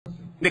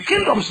The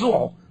kingdom's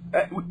law,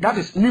 that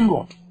is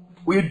Nimrod.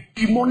 We are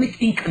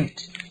demonic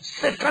incarnate,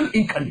 Satan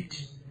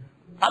incarnate.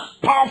 A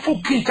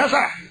powerful king,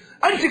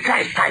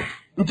 Antichrist type.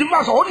 Until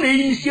that's all the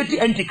initiative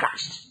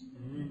Antichrist.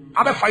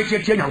 Other fight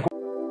here.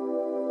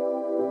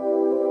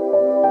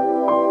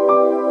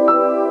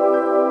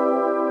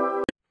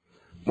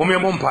 Mommy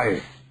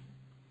Mompire.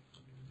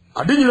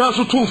 I didn't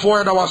also tune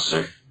for that was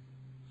say.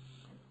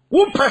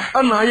 Whoop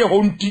and I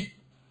honti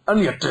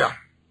and yet.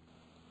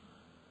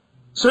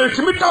 Say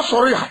to me, that's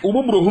sorry,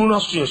 Ububro Huna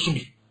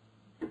Subi.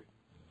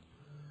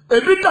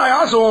 Every day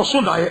I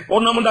also die,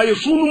 or Namada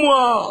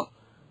Sunuma,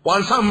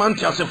 one some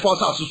month as a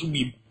force as to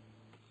be.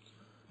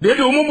 They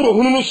do Ububro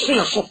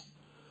Hunu so.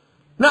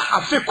 Now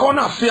I feel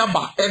corner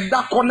fearba, and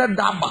that corner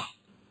daba.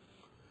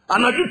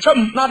 And I do tell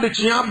not the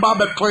Chiaba,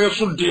 but prayer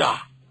so dear.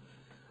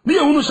 Me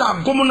who say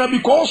gomona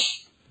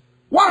because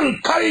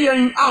one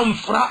carrying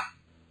amfra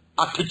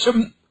at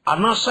kitchen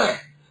anase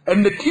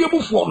and the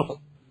table for no.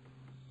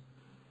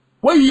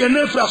 Why ye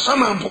never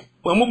saman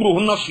when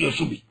mobro na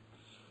so bi.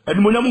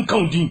 And monam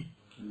counting.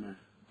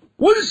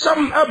 When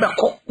some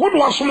abako, what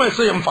was some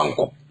say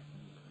mfanko.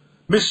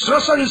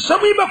 Mistress and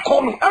some be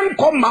call and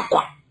come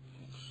makwa.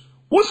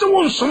 What's the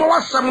one some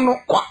was some no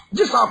kwa.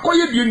 Just a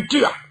quiet the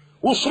entire.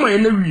 What's my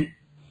enemy.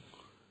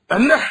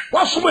 And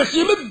what's some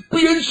say me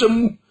be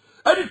some.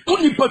 And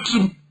Tony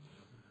Patrim,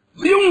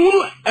 the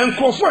young and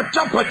Crawford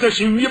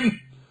Chapatation,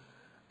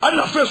 and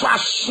the first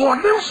was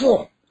sworn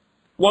for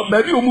what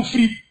baby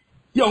free,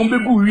 young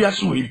baby, we are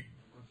sweet.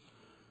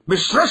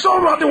 Mistress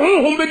already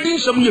won't be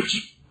some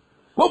yachi.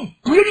 What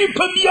pretty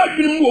Pabia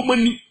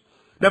woman,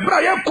 the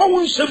Briar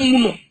Cowan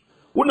Semuno,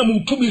 when a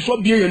move to be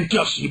so dear and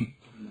kiss him.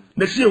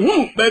 They say,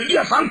 who baby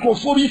as uncle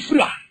for me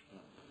free.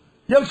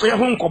 Young fair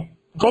uncle,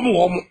 Tom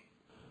Warm,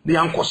 the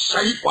uncle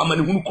say,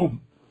 woman who could.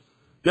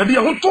 There be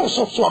a whole toss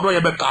of sword by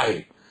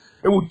Bekai.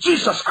 It will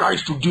Jesus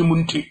Christ to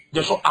demon tea.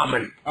 Just so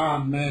amen.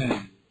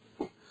 Amen.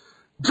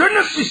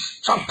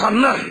 Genesis chapter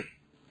 9,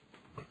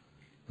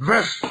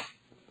 verse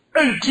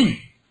 18.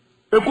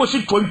 It was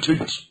 28.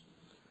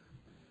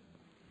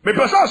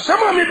 Because I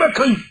summon me back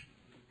in.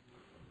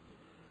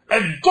 A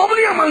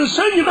doubly man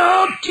saying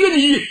now, 10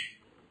 years.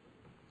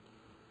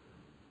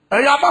 A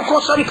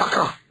yabako san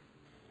kaka.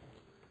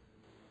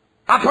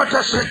 A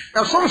protest,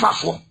 a son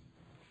faso.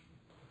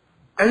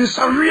 And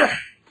Saria.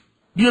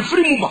 Be a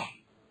free mover.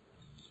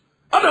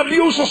 Other be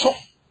also so.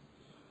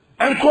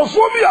 And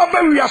Crophobia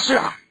very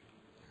assia.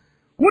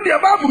 Would the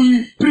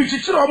Babu preach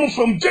it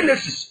from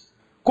Genesis?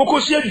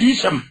 Cocosia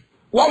Disam,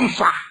 one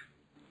fa.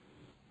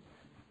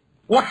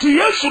 What the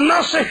years should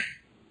not say.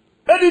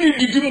 Eddie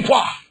did him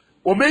qua.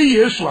 Obey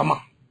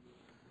Yesuama.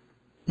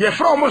 Ye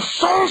from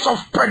sons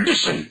of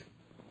perdition.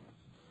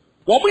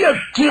 What we have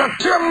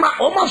Tiatema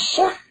almost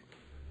so.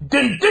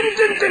 Then,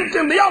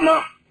 the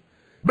honor.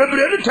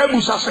 Baby, any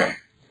table say.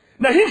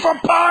 Na him for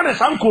power and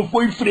uncle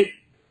for free.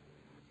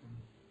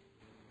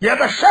 Ye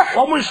the chef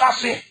woman shall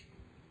say.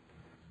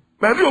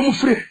 Baby,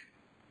 free.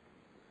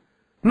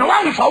 No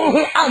one for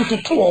who aunt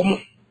to 2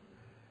 woman.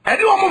 And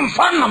you woman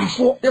fan them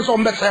for is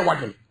on the same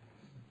wagon.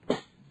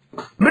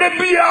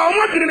 Maybe I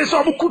want to this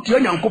of Kuti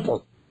and young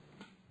couple.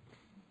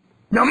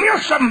 Now, me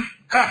some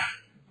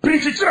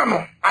Prince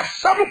Tirano, as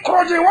some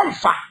cordial one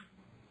fat.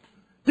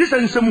 This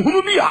and some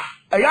Hunubia,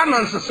 a young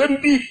answer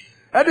send be,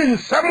 adding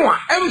someone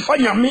and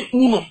Fanyami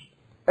Uno.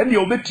 And the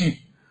obeti,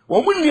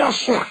 or when you are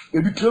sworn,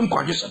 a between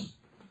condition.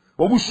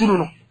 Or we should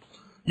know.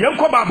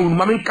 Yanko Babu,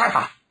 Mamin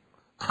Kaha,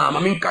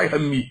 Mamin Kaha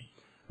me,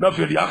 not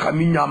for the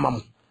Akaminia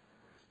Mam.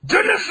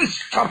 Genesis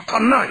chapter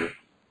 9,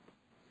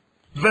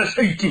 verse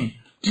 18.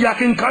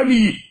 Tiakin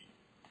Kami.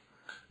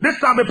 This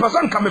time a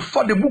person come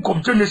before the book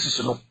of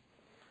Genesis, no.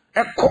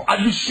 Echo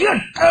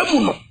addition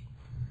table,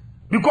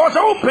 because I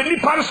open the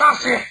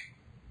pansase.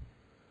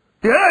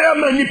 There are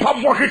many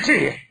public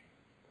here.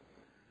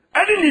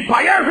 And in the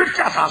fire hit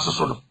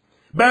assassin.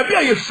 Baby,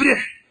 I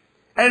free.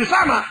 And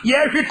Sama, ye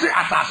hit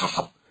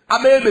assassin. A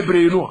baby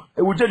brain,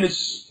 a would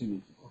Genesis.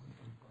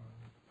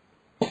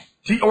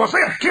 She was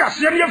a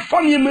case,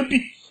 funny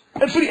maybe.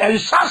 A free and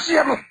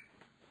sassiam.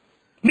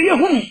 Near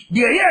whom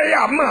the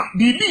air ma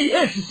be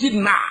ACC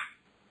now.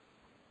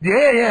 The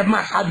air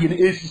must have been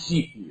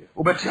ACC.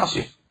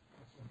 Obetiasi.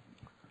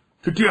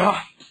 To dear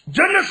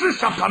Genesis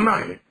chapter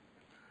 9,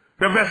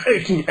 verse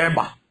 18,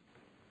 Eba.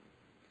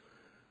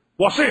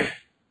 Was it?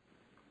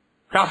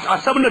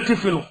 As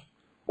 70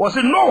 was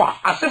it Noah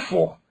as if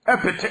for a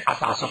petty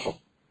assassin?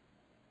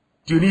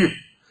 Do you need?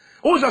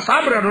 Who's a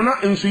sabre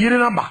in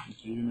Suyina Ba?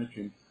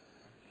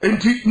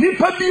 And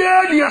Nipa be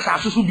near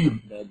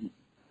Sasubim.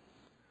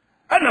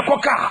 And a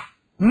coca,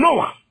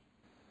 Noah,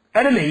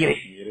 and a year.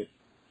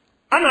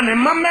 And a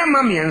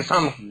mammy and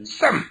son,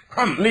 Sam,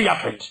 come, lay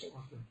up it.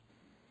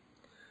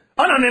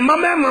 And a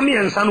mammy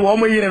and son, 1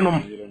 year and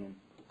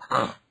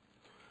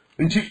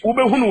and she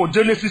Ubehuno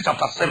Genesis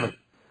chapter 7,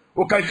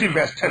 okay,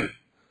 verse 10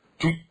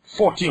 to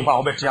 14,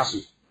 how bet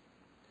Yassi.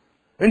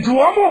 And to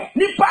Omo,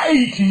 Nipa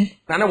 80,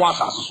 and I was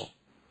also.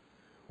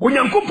 When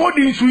you put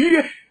in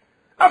Sweden,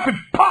 I could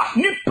pass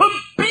Nipa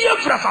be a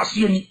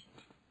frasasiani.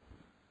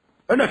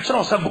 And the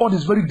child said, God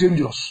is very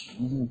dangerous.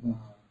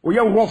 We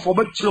are wrong for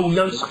but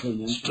children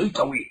straight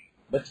away.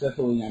 The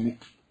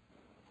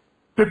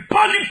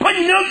party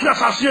panyans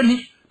as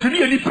any to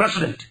be any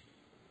president,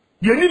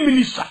 any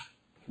minister,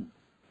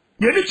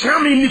 any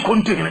chairman in the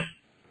container.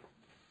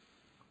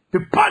 The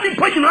party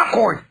panyana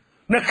coin,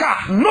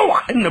 Naka,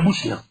 Noah and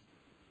Nabushia.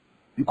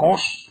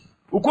 Because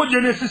we go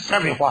Genesis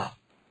 7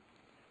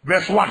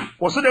 verse 1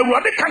 was the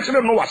word the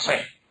country Noah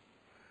said.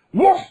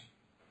 Wo,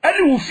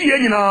 any will fear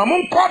in a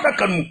monk called the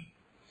canoe.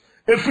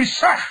 If we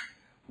say,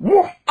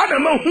 wo,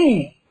 Adam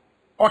who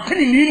or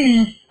telling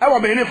me our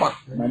benefit,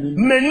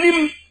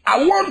 menim,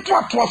 I want to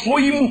atwas for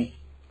him.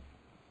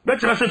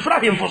 Better say,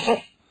 flag him for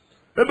so.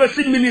 Ever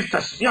see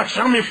ministers, yeah,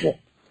 charming for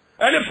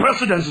any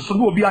presidents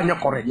will be on your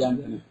correct.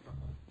 None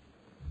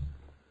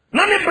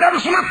of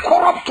brothers not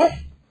corrupt,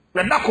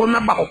 the duck on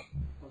the battle.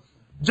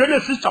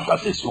 Genesis chapter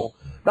 6,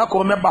 that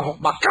will remember,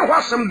 but can't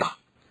wash them down.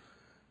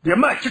 The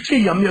might teach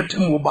you mere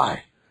to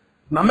by.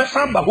 Na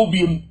mesamba ho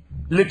biem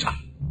later.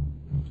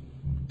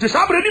 Te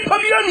sabre ni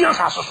pabia ni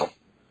asaso.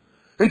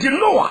 Enti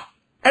Noah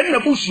en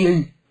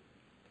Nabushia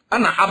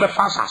ana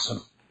abefa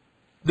asaso.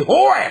 The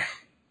whole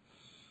earth.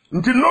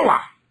 Enti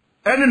Noah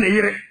en ne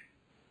yire.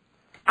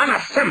 Ana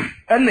Sem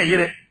en ne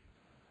yire.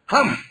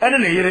 Ham en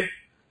ne yire.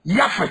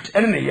 Yafet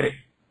en ne yire.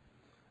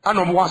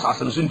 Ana mo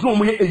asaso so enti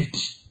mo ye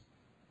 80.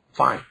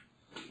 Fine.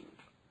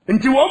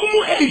 Enti wo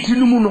mu 80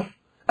 no mu no.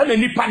 Ana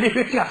nipa de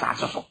hweti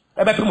asaso so.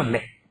 Ebepem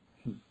ne.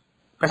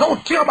 Pesa o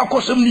tia ba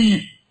kosem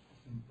ni.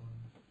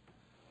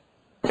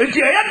 Enti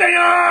eya dan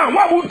ya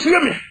wa wo tie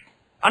me.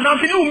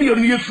 Anampi ni umi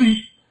yenu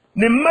yefiri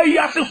ne mai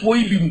asefo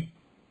yi bi mu.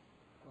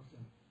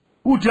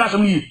 Wo tia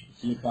asem ni.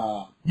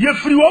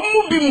 Yefiri wo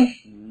mu bi mu.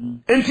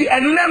 Enti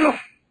enne no.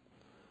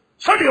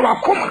 So de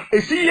wa koma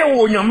esi ye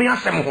wo nyame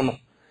asem ho no.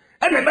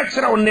 Ene be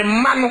kire wo ne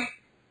ma no.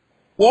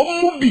 Wo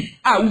mu bi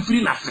a wo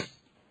firi na se.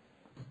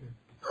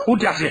 Who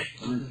does it?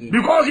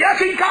 Because you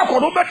think I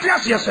could over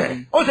trust yourself.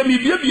 Oh, the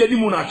media be any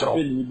moon natural.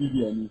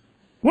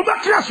 What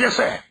about trust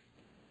yourself?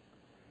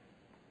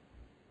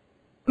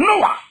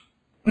 Noah,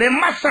 ne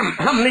masam,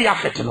 hamley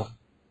affetino.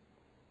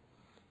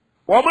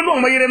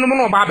 Woman, my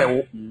no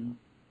Babel.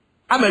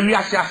 I'm a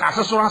reassias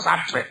assessor as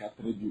actress.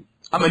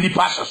 I'm a new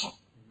pastor.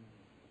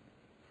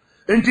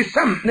 And tis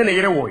some nene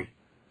yere woy.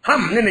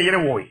 Ham nene yere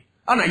woy.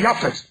 And a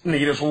yaffet in the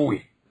years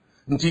away.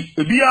 Until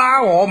a beer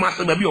or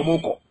master baby or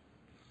moko.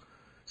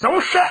 So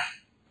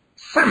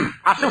Sem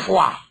as if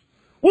what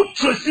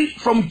you see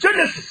from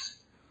Genesis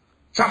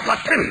chapter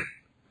 10.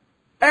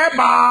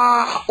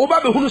 Eba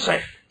Oba who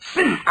say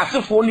Sem as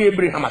if only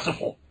Abraham as if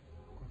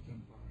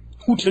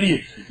who tell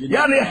you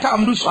Yana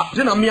time do so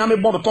then a Miami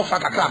board of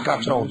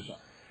Faka Jones.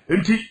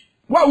 And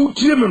what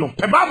would you know?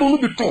 Pebabo will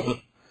be told.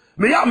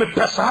 May I me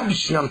pesa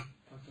addition.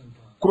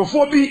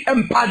 Crophobia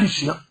and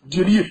Padishia,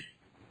 dear.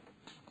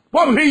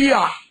 What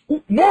here?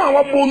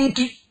 More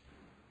bounty.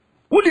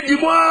 What did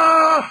you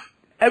want?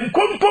 And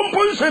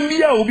compons and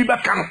beer will be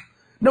back.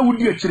 Now would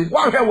you actually?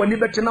 Why have we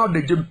better now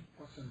the gym?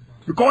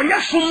 Because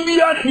yes, some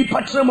beer, he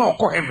patron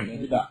or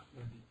heaven.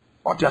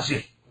 What you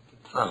say?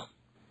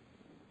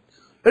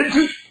 And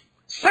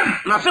Sam,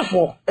 not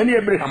for any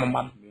Abraham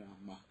man.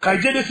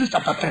 Genesis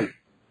chapter 10.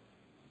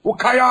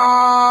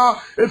 Okaya,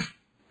 if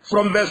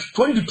from verse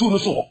 22 or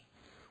so,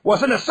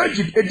 was in a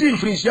surgeon, a deal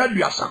for his yard,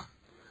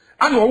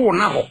 and oh,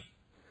 now.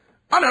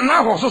 And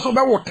now also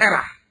about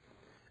terror.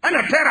 And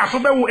a terror so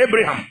about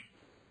Abraham.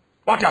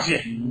 What I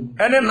say? And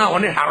then now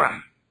on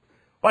Haran.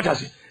 What I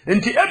say?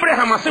 And the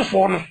Abraham as a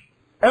form,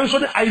 and so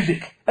the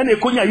Isaac, and the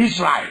Konya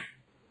Israel.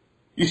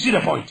 You see the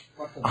point?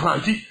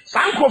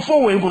 Sanko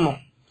for Webuno.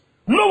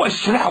 No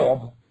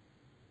shroud.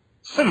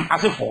 Some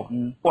as a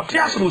form, or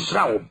Tiasu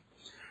shroud.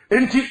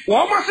 And the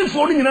woman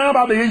falling in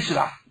about the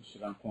Yeshua.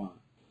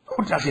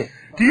 What I say?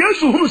 The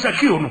Yeshua who is a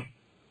kill.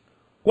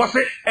 Was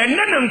it and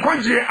then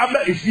conjure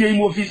about a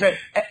few of his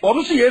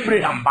obviously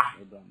Abraham back.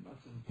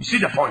 You see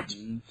the point?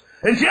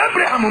 And the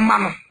Abraham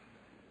man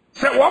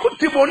said, what would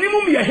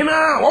Tibonimu be a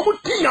hina? What would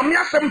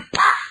Tiamiasem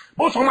pa?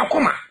 Both on a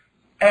coma.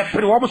 A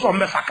pre-wobbles on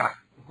Messaka.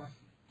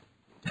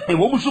 A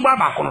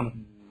Wobusuba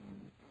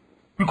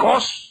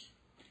because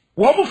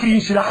what would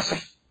you see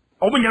us?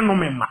 Open your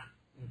nomema.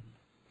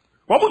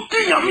 What would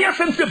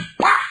Tiamiasem say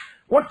pa?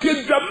 What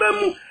did the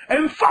memo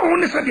and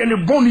found this again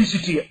a bonus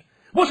city?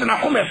 Was an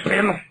acome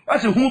preno,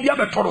 as a who be a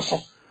torso,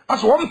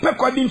 as one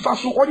peco in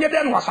Faso, or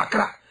then was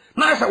sacra.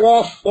 Now as a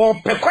wolf or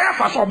pecoya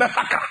faso or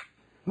besacra.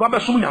 No other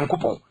soon young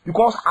couple,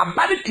 because I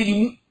bad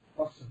it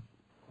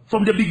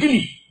from the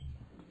beginning.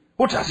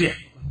 What I say?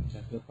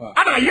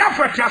 And I yell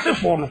for a class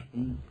for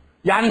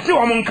Yanti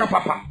or Monka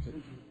Papa.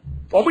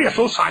 Or we are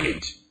so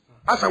silent.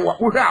 As I walk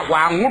with her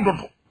while I'm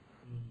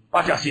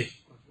what I say.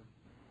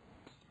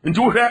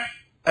 Into her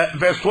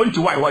verse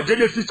 21,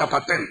 Genesis chapter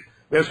 10.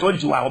 Verse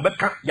 21,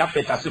 Obeka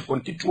Yafet as if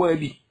on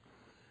Titueli.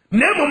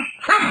 Name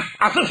Ham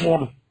as a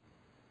form.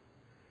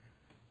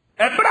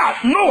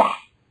 Ebra Noah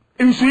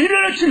in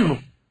Sweden Chino.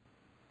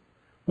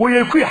 We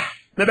are queer,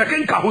 the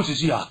Bekenka houses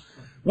here.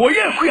 We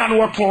are queer and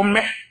what from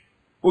me,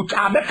 which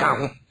are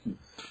Beckham.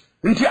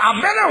 Until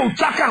Abena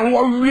Uchaka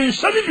was really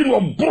sending you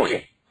a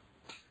boy.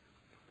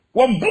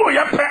 Wo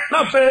ya pe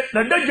na fe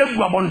na daje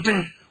gu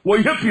abonten wo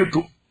ye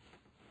pieto.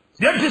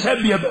 Ye ti se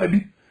bia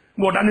baabi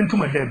mo da ne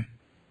ntuma dem.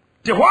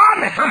 Te ho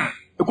na ham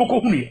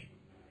ekoko hunu ye.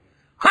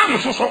 Ham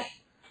soso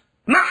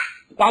na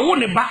wawo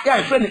ne ba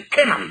ya fe ne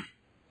Kenan.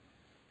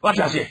 What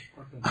you say?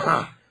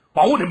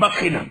 Wawo ne ba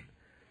Kenan.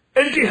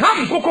 Enti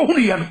ham koko hunu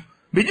ye no.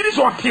 Bejiri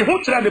so ake ho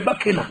tira ne ba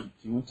Kenan.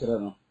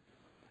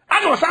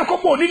 Ano san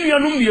kopo ni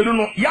nuanum mienu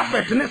no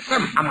Yafet ne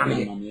Sem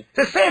amane.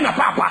 Se na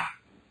papa.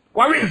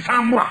 Wawe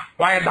nsamwa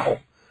wa yeda ho.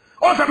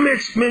 Oza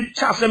me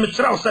chase me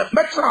tira se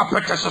me tira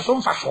pekese so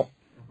mfa so.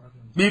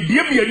 Me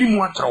bia ni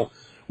mu atro.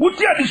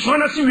 Wuti addition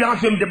na si wi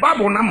afem the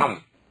Bible na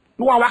mam.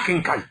 No wa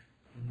wakenkan.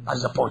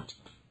 That's the point.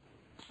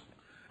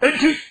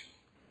 Enti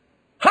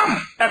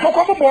ham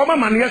ekoko bobo ma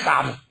mane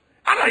sa no.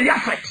 Ana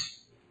Yafet.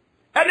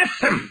 Ene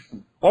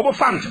Sem obo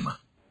fantema.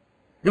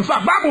 In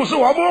fact Bible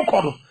so obo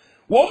kodo.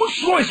 Wo mu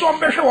suro iso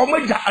obehwe wo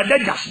maja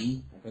adaja so.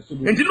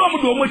 Enti no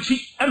obo do mo chi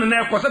ene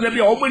na ekosa da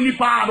bia obo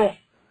nipa ado.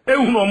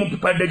 Ehunu omo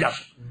pepa adaja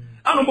so.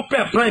 Ano mo pe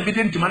plan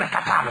evident man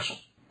kata so.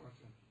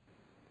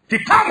 Ti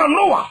kama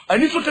Noah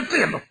ani so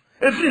tete no.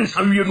 Efiri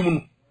nsawie no mu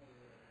no.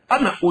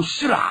 Ana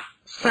oshira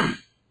Sem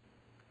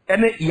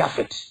ene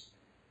Yafet.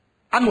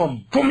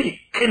 Ano domi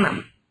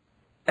Kenan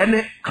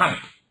ene Ham.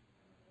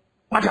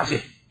 What you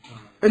say?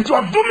 Enti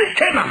odomi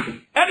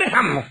Kenan ene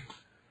Ham no.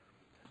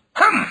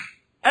 Ham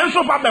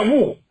enso ba be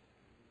wo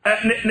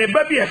ne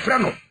baby e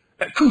frɛ no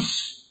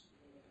Kus.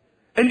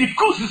 And the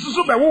Kus is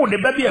so be wo ne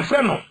baby e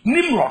frɛ no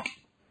Nimrod.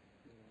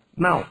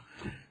 Now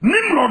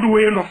Nimrod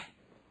we no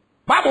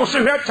Bible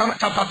say here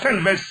chapter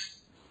 10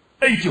 verse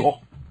 80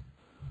 ho.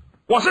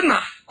 Was it na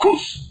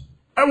Kus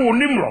e wo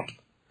Nimrod.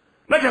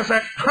 Let us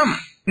say Ham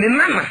ne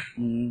nana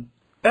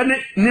ene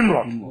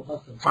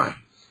Nimrod. Fine.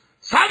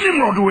 Sa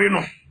Nimrod we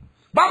no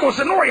Bible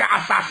say no ya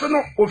asase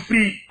no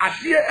ofiri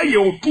ase eye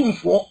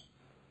otumfo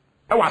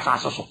e wa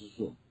asase so.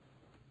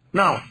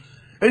 Now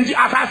and the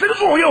asase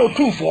so ye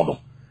otumfo do.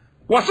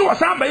 Was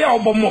be ya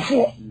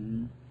obomofo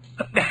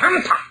the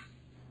hunter.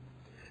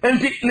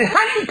 And the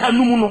hunter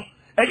no mu no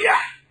eya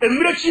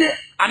emrechie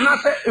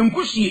anase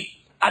enkusie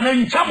ana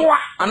nchaboa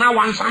ana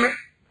wansane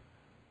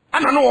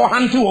ana no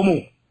ohante wo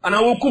mu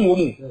ana wo kum wo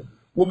mu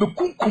wo be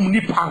kunkum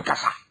ni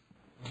pankasa.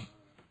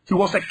 He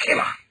was a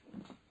killer.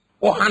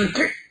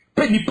 Ohante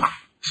penipa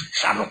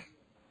shadow.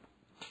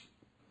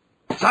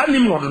 Sa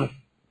Nimrod no.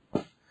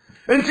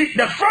 And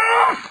the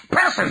first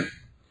person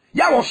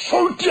ya was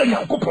salty and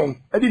Yakupon,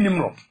 Eddie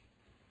Nimrod.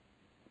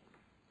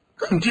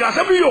 And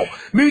Tiasabio,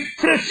 me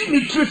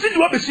tracy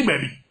do a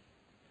baby.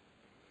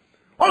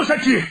 All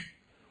said here,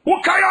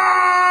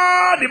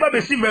 Wakaya, the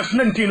baby verse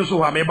 19 so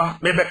ameba,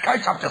 maybe Kai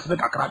chapters the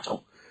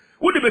Cacracho.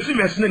 Would the baby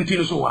verse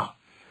 19 so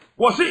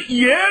was it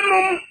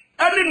Yenum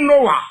and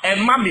Noah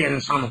and Mammy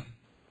and son?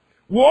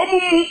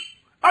 Womumu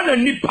and a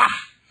nipa,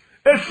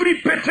 a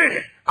free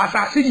pete, as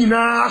I see in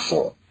our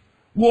soul.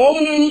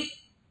 Womumu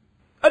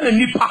and a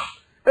nipa.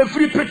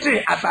 Every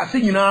pete asase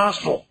nyina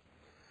so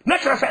na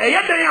kira se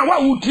eyadan a wa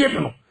wutie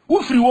no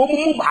wo firi wo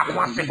mu ba ko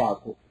ase ba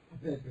ko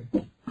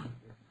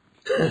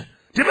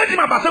te beti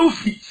ma basa wo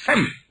fi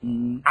Sem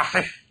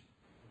ase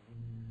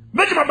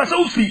beti ma basa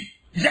wo fi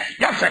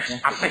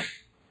Yafet ase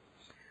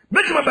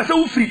beti ma basa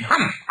wo firi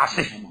Ham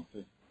ase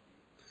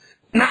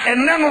na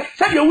enne no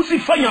se de wo si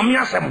fa nyame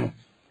asem no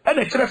e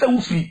de kira se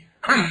wo firi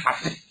Ham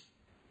ase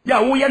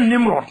ya wo ye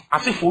Nimrod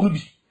ase fo no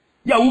bi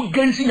ya wo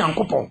gansi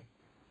Nyankopon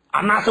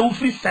ana se wo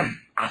firi Sem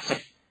ase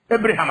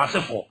Abraham ase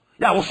fo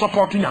ya wo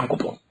support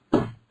Nyankopon.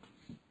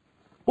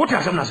 What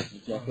you say na se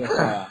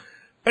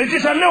enti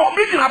se ne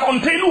obi gina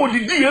konten no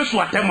odidi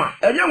Yesu atema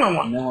enya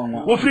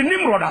nwanwa wo firi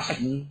Nimrod ase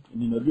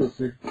ni na bi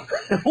ofe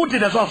who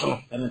did the source no.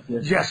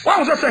 Yes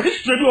one say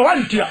history bi o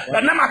wan tia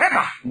na ma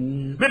heba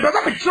me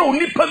beza be kire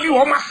oni pa bi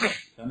o ma se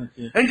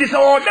enti se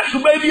o da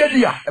suba bi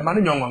adia e ma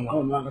ne nwanwa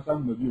o nwa kasa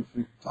ma bi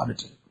ofe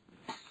sabete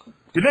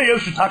today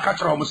Yesu ta ka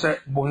kire o mo se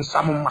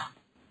bonsam ma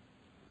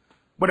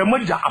but the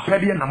moja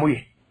apede na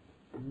moye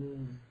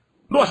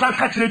no san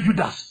ka kire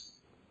Judas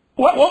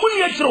wo mu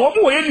ni kire wo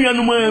mu wo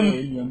enuanu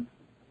mam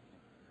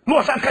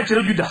no san ka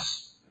kire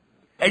Judas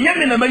enye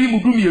me na mayi mu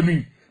dum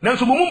yemi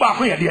nanso mo mu ba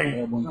ko ye de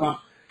en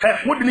he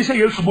wo de ni se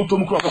Yesu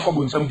botom kro ko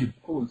bonsam di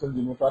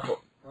mo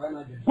fato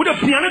wo de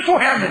piano to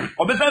heaven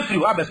obesa free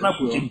wa besna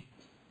ko tim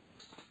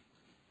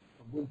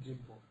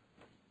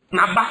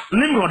na ba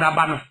Nimrod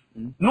aba no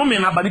no me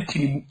na ba ni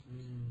tinimu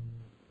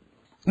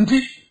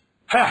nti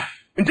he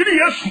nti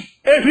Yesu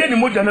ehwie ni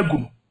moja na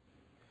gum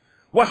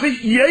wase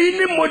yei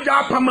ni moja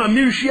apama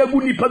mi hwie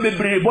agu nipa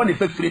bebre bo ne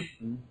fafire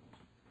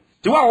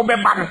ti wa wo be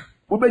ba no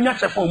wo benya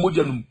chefa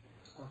moja num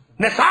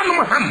ne sa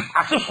no Ham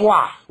asefo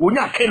a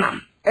onya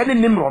Kenan ene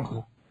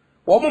Nimrod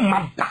wo mo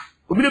mada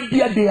obi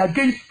bia dey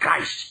against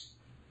Christ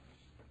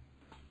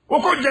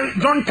woko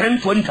John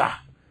 10:20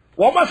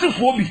 wo ba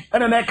sefo obi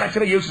ene na ka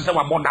kire Yesu se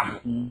wa bodam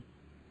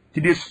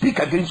ti dey speak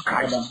against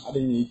Christ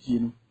adeni etie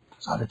no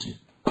sadete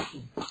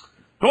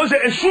no say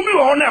esubi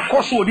wo na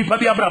ekoso odi pa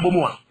bi abrabo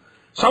mu a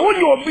so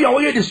woni obi a wo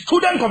ye the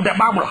student of the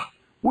Bible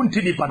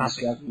wonti ni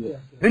panase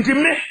nti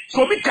me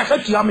so bi kasa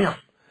tia me a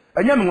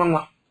enya no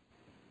nwanwa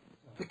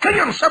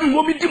Kenyan some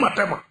will be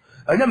Dimatema.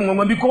 And then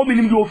when we call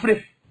him your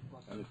friend.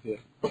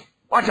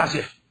 What I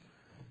say?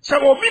 So,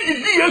 we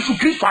did the years to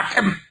Christ at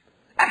him.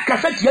 At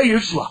Cassette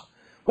Yeshua.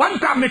 One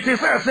time it is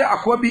say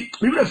Aquabi,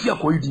 we will see a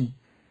quality.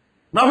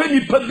 Now, when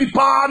you put the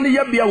pan, the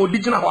Yabia or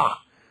Dijana,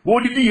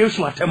 what did the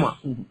Yeshua Tema?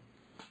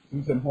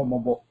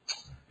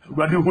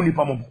 Radio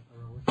Hunipamo.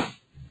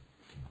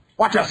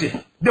 What I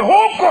say? The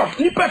whole court,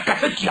 Nipper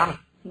Cassette.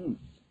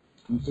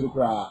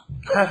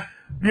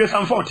 Yes,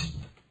 I'm 40.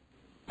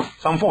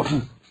 Some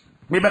 14.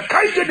 Maybe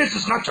this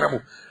is not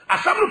trouble.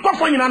 As some look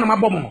for you, my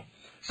bomb.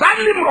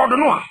 Sadly,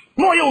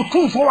 no, you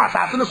 2 4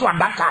 assassins at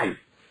that time.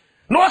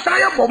 No,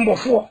 say bomb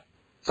before.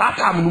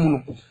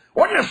 Satam.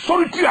 What a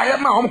solitary I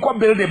am, my uncle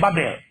build a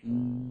Babel.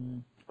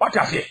 What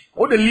I say?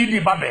 What the lady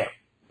Babel?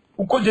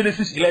 Who called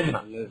Genesis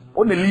 11?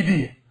 What the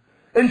lady?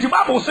 And the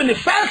Bible send the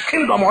first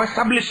kingdom or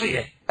establish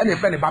here, and a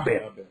friend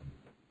Babel.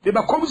 They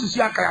become to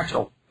see a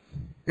kayacho.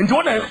 And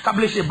what they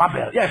establish a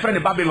Babel, yeah,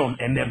 friend Babylon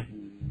and them.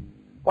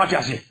 What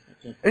I say?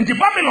 And the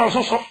Babylon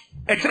also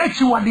a church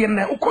you are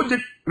the who called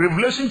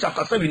Revelation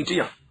chapter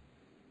 17.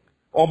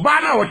 Or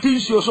Bana or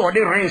Tishio or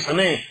the rains and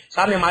a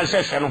Sunday my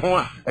session, a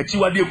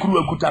Chiwadi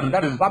Kuru Kutan,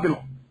 that is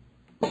Babylon.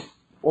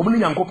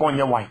 Opening and coupon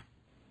your wine.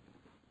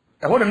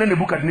 I want to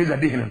book at Nisa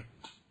Dihin.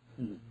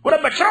 What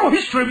about child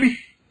history be?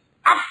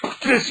 Up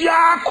to the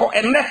Siako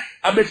and left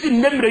a bit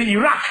in memory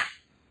Iraq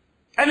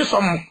and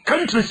some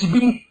countries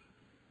being.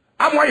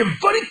 I'm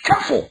very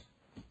careful.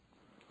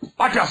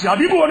 But I say, I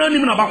didn't want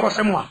anyone about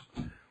someone.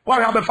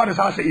 What I have found is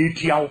I say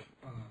 80 hours.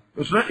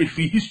 It's not if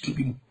he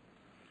history.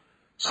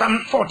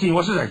 Psalm 14,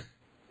 what's it?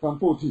 Psalm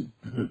 14.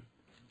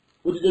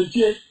 What did you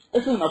say?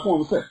 It's not a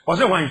form of sex. What's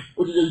it wine?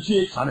 What did you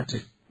say?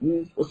 Sanity.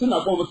 What's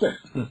not a form of sex?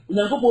 You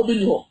never go in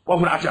your. What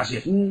would I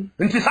say? And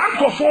it's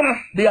unconformed,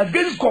 they are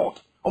against God.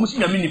 Almost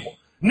in a minute.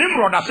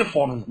 Nimrod, that's a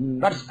form.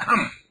 That is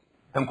Ham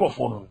and call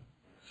for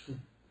them.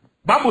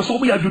 Bible so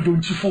we are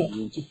doing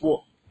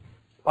for.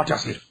 What I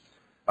say?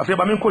 I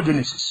feel I'm in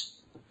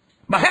Genesis.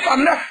 But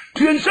heaven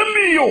to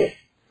ensemble you.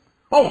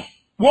 Oh,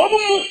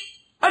 woman,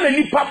 and a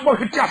new papa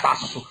hit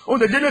us. Oh,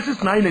 the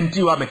Genesis 9 and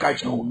 2 are the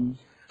catch.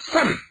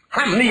 Sam,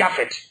 Ham,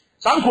 Niafet.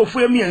 Some go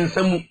for me and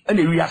some and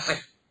the reassay.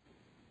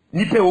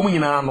 Nipe woman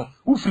in Arno,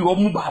 who free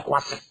woman back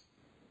was it.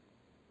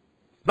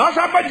 That's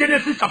about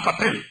Genesis chapter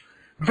 10,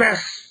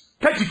 verse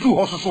 32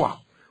 also.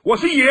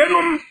 Was he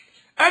yenum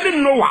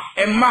and Noah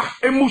and Ma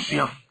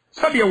Emusia?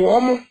 Said a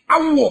woman,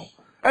 Awuah.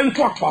 And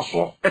talk for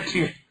so at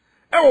here.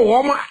 Ever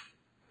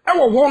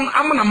one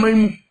amana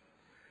main.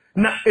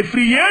 Na if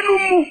we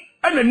yenumu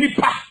and a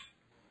nipa.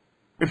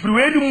 If we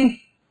yenumu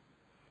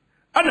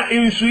and a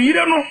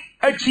insuidano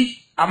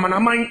echi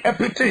amanaman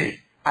epete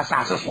as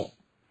successful.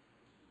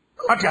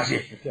 What you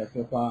say?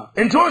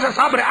 And to us,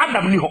 Sabre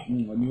Adam Niho.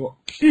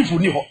 If you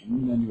Niho.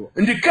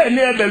 And the care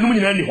near the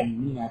Luminani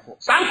Niho.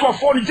 Sanko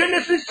for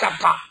Genesis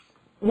chapter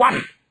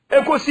 1.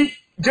 Echo see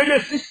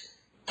Genesis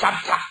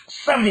chapter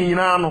 7 in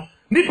Ano.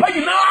 Nipa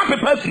yina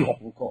prepare free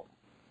ho.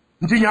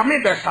 Nti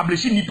nyame be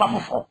establish nipa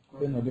foforo.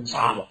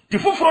 Ti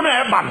foforo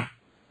na eba no.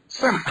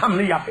 Sem ham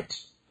ne Yafet.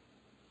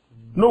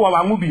 No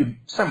wa ngu bi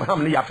sem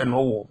ham ne Yafet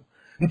no wo.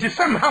 Nti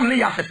sem ham ne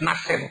Yafet na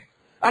se no.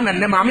 Ana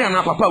ne maame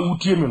ana papa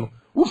wutie mi no.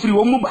 Wo firi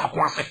wo mu ba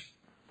ko ase.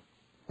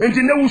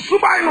 Nti ne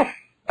wusuban no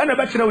ana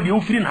be kire wo de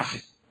wo firi na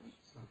se.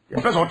 Ye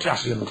first o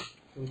ase no.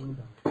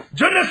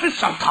 Genesis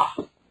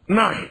chapter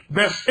 9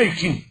 verse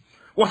 18.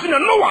 Was in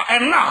Noah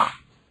and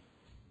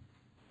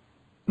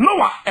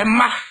Noah and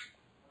Ma,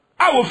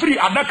 I will free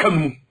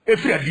Adakamu, a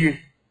free idea,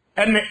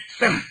 and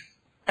Sem,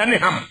 and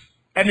Ham,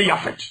 and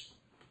Yafet.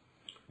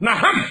 Na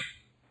Ham,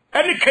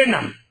 and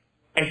Canaan,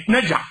 and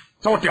Neja,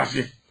 thought I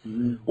say,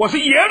 was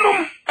it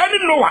Yenum,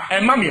 and Noah,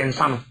 and Mammy and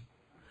Son.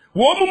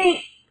 Womu,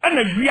 and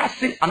a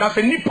Riasi, and as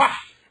a Nipa,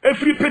 a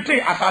free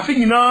pete, as I think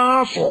in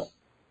our soul.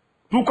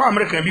 To come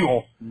America be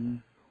all,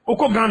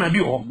 Oko Ghana be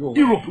all,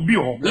 Europe be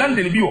all,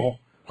 London be all,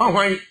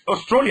 Hawaii,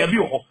 Australia be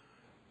all.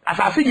 As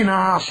I think in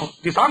our soul,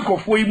 this uncle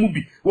for a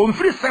movie, one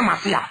free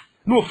Semasia,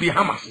 no free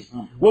Hamas,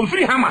 one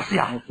free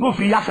Hamasia, no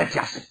free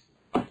Yafet.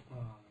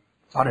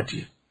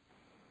 Sanity.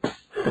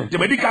 The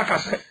medical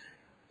said,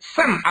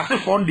 Sam, as a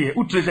Fonday,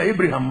 who treasure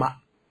Abraham,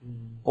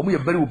 or we are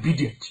very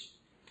obedient.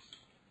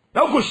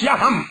 Now go see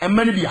Ham and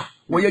Menibia,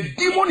 where a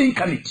demon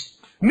incarnate,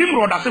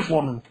 Nimrod as a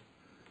form.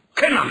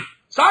 Kenan,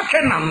 Sa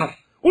Kenan,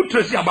 who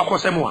treasure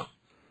Abakosemua,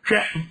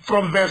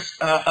 from verse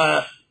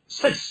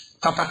 6,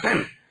 chapter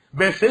 10,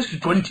 verse 6 to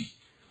 20.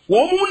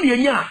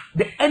 Womunia,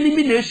 the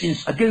enemy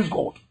nations against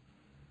God.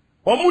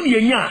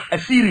 Womunia,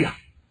 Assyria,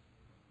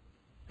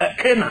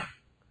 Canaan,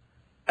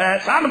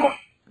 Sanamo,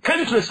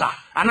 countries,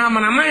 and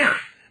Amanamaya,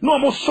 no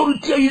more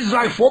solitary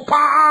Israel for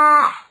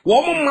pa.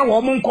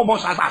 Woman,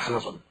 Cobos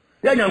assassination.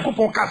 Then you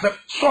could cast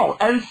Saul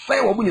and say,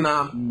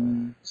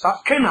 Womina,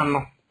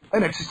 Canaan,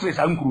 and exist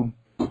and groom.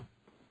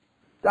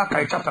 That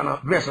kind of chapter,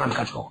 verse and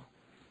catch on.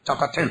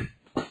 Chapter 10,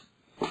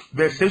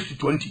 verse 6 to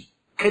 20.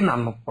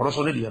 Canaan, or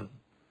also Lydian.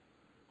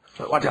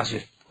 What I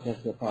say?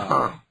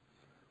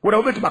 What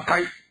I bet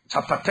Bakai,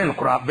 chapter 10,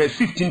 verse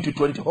 15 to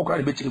 20. How can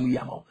I bet you?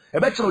 A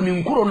better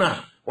on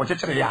Kurona, or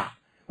Tetra,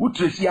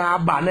 utresi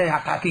aba na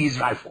attack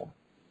Israel for.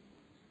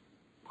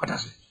 What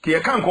does it?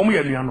 Ke kan kom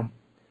ya nuanom.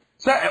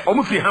 Say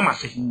omu fi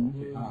Hamase.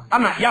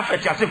 Ana ya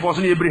feti asefo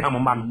so na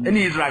Abraham ma no.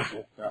 Any Israel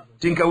for.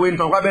 Tinka we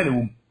nton kwa be na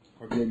wum.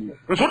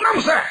 So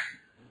nam say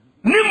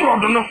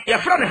Nimrod no ya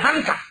fra ne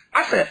hunter.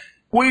 Ase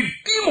we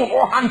demon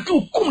or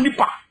hunter kum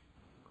nipa.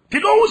 Ti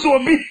do wo so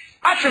obi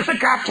ase se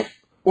ka to.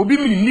 Obi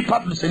mi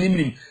nipa sani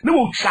mi na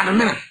wo twa ne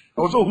mena.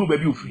 O so ohunu ba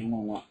bi ofiri.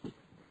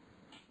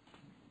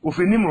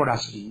 Ofiri Nimrod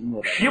ase.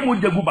 Hye mo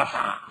jagu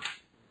basa.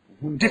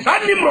 Ti sa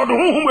Nimrod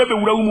honhom e be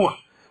wura wu mu a.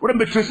 Wo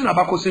be tresi na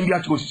bako sem bi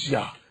ati osisi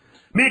a.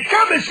 Me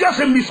ka be sia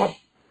sem bi so.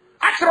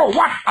 Atro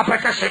what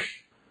apekase.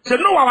 Se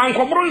no wa wan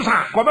kobro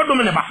nsa ko be do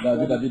me ne ba.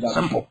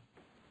 Simple.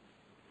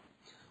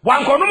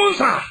 Wan ko no mu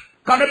nsa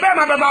ka de be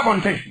na be ba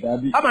bonten.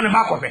 Aba ne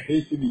ba ko be.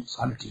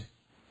 Santi.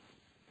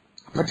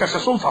 Apekase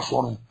so mfa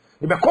so no.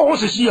 E be ko ho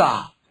sisi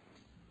a.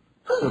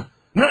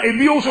 Na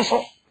ebi o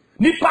so.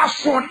 Ni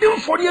passport dem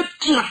for ye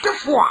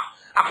tiatefo a.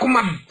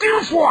 Akoma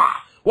demfo a.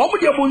 Wo mo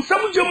de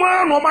bonsam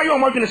jema na o ba ye o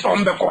mo dwene so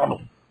mbe ko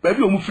no. Ba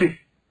bi o mu fire.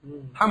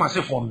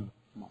 Hamase form.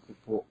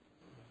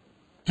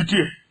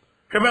 Titie.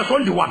 Verse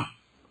 21.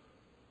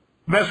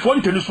 Verse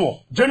 20 ni so.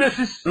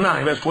 Genesis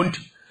 9 verse 20.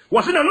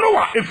 Wasi na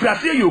Noah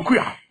efrase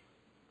yokua.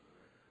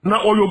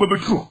 Na oyo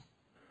bebetru.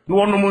 Na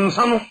wonom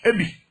nsa no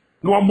ebi.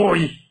 Na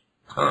oboyi.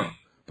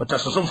 Pata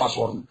soso fa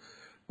so.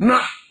 Na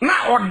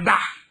oda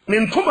ne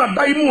ntoma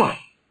dai mu a.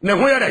 Ne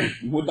ho yare.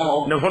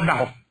 Ne ho da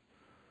ho.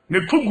 Ne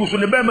tugu so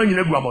ne ba ma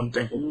nyina gu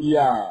abonten.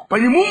 Yeah.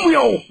 Panyimu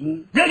ya o.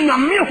 Ya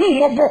nyame hu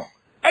mobo.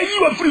 Ayi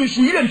wa free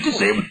su yire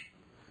ntisem.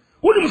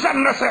 Wodi musa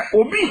na se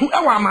obi hu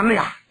ewa amane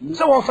a.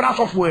 Se wo fra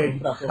asofo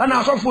e. Ana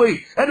asofo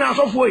e. Ana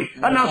asofo e.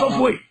 Ana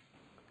asofo e.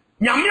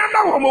 Nyame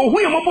ada wo mo hu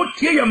ye mobo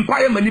tie ye mpa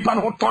ye manipa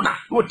no to da.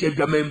 Wo tie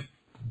adwamam.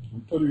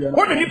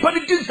 Wo de nipa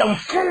di nsam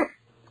fun.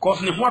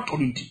 Cause ne ho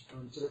atoro nti.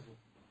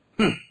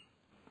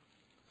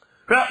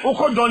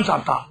 Oko John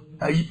chapter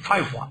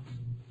 5.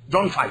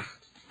 John 5.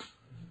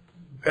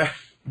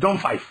 John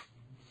 5.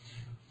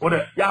 What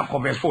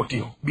Jacob verse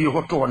 14. Be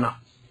ho to na.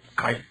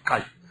 Kai.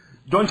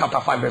 John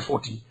chapter 5 verse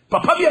 14.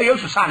 Papa bia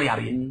Yesu sa na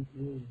yare.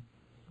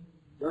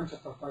 John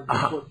chapter 5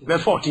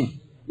 verse 14.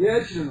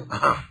 Yes, you know.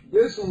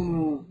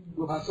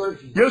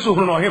 Yesu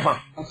no hefa.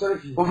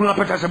 Ofu na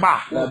peta se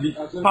ba.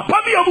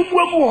 Papa bia obubu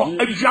agu ho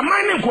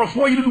adwaman ne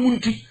nkrofo yiri du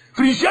nti.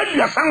 Finisia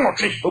dua san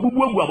wote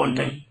obubu agu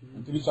abonten.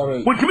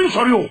 Wotimi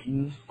sori o.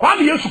 Kwa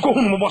na Yesu ko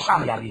hu no bo sa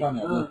na yare.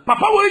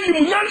 Papa wo yi mu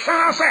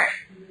nyansa se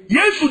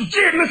Yesu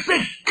je ne se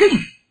kin.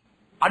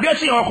 Ade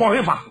se yo ko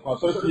hefa.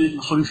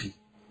 Sorry fi.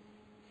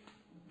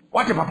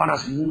 What if Papa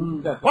Nasi?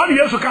 What do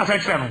you also can't say?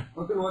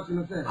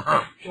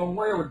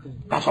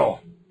 That's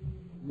all.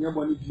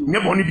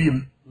 Never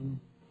need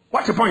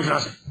What's the point,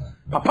 Nasi?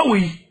 Papa,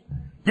 we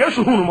yes,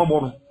 who no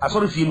more. I saw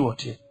the feeling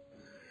what here.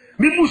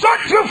 Me Musa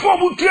for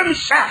Mutim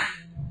Sha.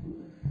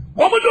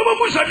 What would you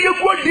Musa dear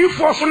good deal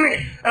for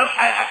me?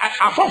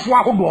 I thought for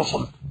our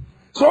blossom.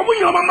 So when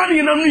you have money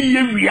in a new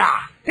year, we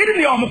are hidden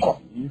the Amoko.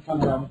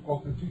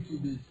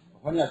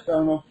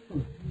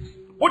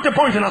 What the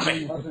point in us?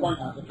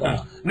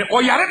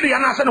 Or you already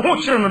answered the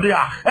whole children there.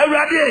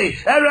 Every day.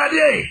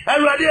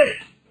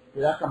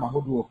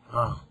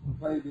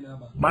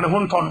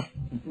 Manahunton.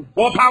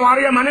 Or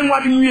power, man, and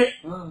what in ye?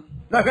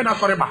 Nothing else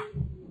forever.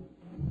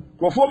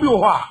 Go for you,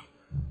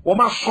 or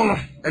my son,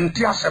 and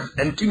Tiasem,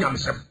 and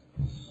Tinamsem.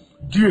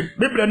 Dear,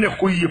 maybe I never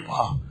could ye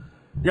pa.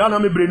 Yana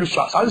me brain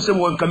shots. I'll say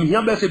one coming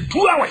here, say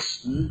 2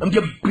 hours. And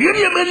you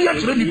bring a million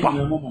ready pa.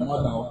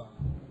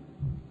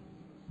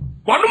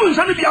 One woman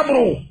send be a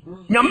bro.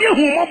 Yamia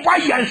who more buy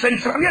and send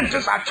Sranian to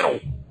Satro.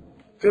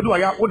 Fedu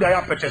aya, would I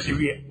have petty?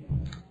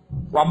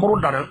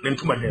 Wabro done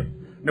into my name.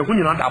 The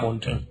Hunyan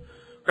Abonton.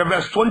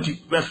 Verse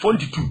 20, verse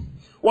 22.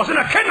 Was in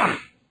a Canaan,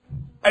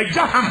 a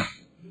Jaham,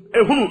 a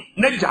Hunu,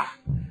 Nedja,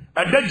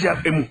 a Deja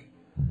Emu.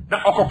 The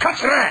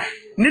Okokatre,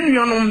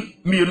 Ninianum,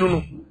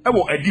 Mianuno,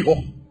 Ewo Ediho.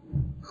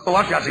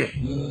 What does it?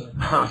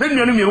 Then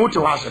you knew what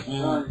to ask.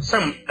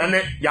 Sam and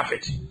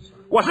Yapet.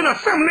 Was in a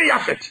Sam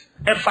Yapet,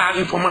 a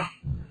fine for me.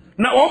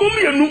 Na obo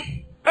mienu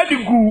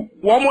edigu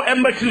wo mo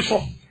embatiri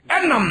so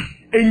enam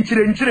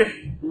enchire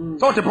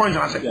so the point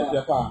na say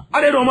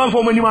ade do man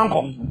for mani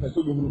manko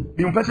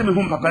bi mpese me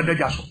hu papa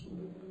daja so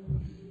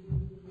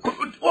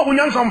wo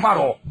hunyan so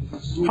mfaro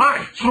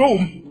fine throw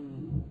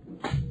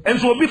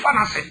enso obi fa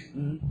na se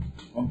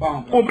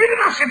obi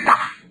na se da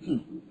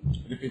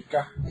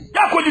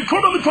ya ko di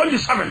Deuteronomy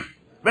 27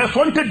 verse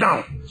 20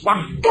 down wa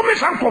do me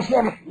san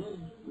kofo no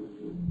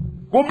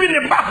obi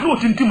ne back no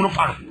tintim no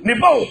fa ne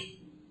ba o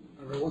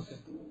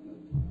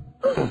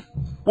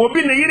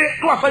Obi ne yire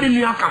to afa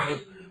ni aka ho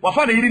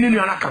wafa ne yire ni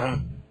nua aka ho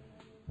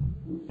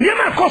ni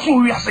ma koso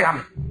wi ase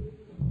am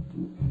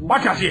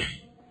what you say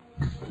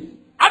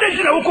ade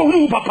jina wo ko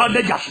hunu papa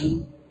daja so e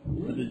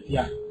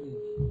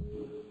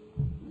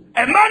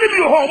ma ni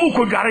bi ho mu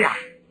ko dware a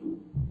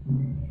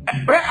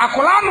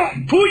akola no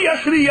 2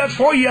 years 3 years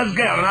 4 years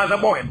girl na za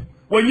boy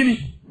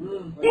wanyini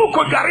mu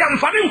ko dware am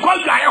fa ni ko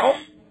dware ho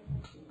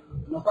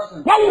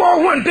wa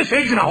wo ho ante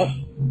se jina ho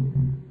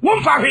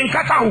wo fa hwe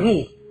nkata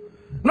ho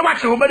No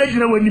matter who better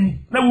you when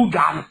him, no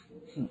gun.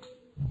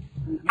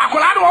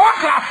 Akolado or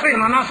class 3,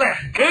 and I say,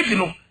 cage,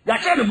 you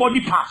tell the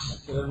body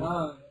pass.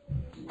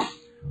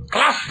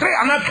 Class 3,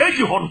 and I cage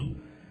you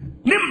home.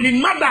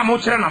 Nim Madame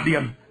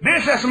Ochanabium.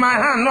 This is my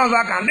hand, no,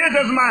 that can. This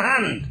is my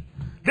hand.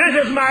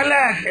 This is my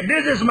leg.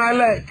 This is my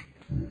leg.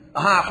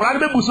 Aha,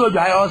 Claude Busso,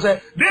 I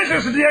say, this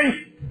is the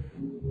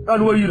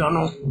and what you don't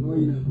know.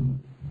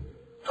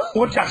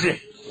 What you say?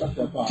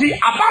 See,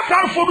 about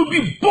time for to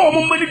be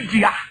born, money,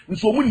 dear, and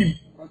so winning.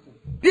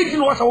 Did you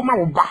know what a woman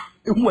will back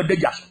who are the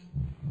just?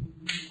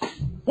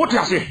 What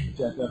you say?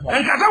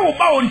 And Kata will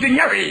bow in the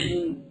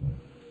Yari.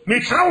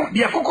 Make sure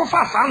the Coco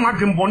fast, I'm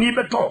not in Bonnie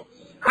Beto.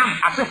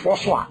 As a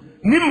forswa,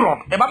 Nimrod,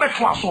 a Babet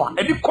Swaswa,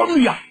 a big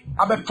Conuya,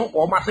 a Beto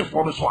or Massive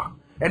Forswa,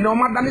 and no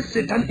more than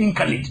Satan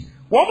incarnate.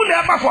 What would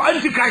ever for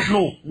Antichrist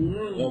no?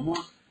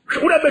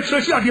 Would have been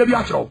Tracy at the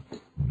Abiato.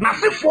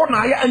 Massive for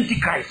Naya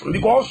Antichrist,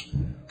 because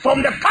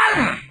from the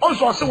time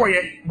also I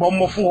say,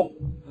 Bombofo,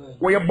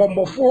 where a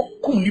Bombofo,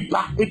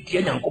 Kunipa,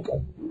 Etienne and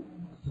Copo.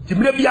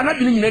 Tibiana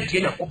being in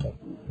Etienne and Copo.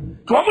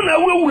 To open a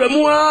will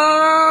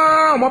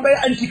remove mobile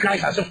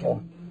Antichrist as a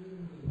form.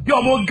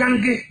 You're more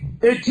gangy,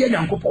 Etienne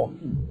and Copo.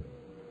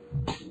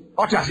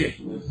 What I say?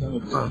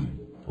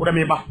 What I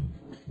mean about?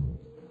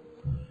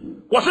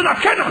 Was in a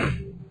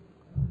cannon?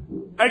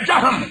 A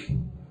jaham,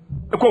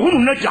 a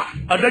kohun naja,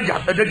 a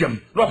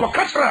dejam, Loco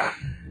Catra,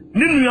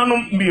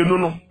 Ninianum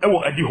Miono,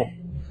 Ewo Ediho.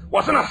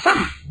 Was in a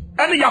sam,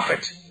 and a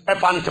Yafet, a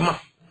phantom.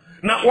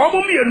 Now,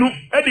 Womo Mianu,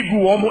 Eddie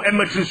Guomo, and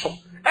Matriso,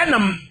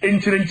 Enam in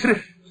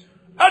Trintre,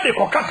 Eddie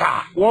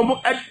Cocata,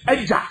 Womo,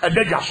 Edja, a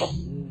dejaso.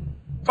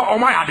 For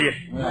my idea.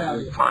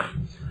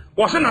 Fine.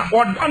 Was in a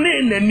one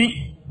in the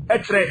knee, a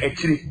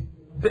tree.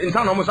 In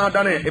town almost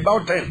done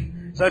about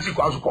 10, 30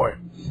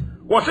 coin.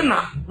 Was in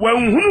a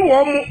when who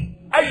womo.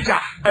 Aja,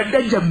 a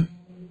dejam.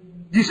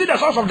 You see the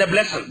source of the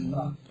blessing?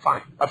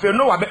 Fine. I feel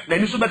no, then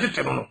you should better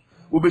tell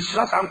will be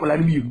slash uncle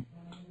and you.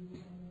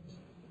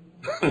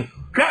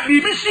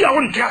 BBC, I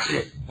won't just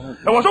say.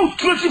 There was no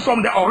truth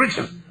from the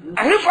origin.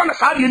 I hear from the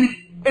side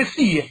a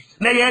sea.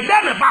 Nay, a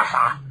damn a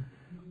bassa.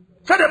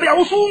 Said there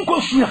was soon go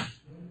here.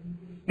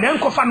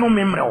 Nanko fan no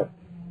memro.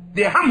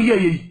 They ham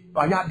here,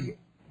 Bayadi.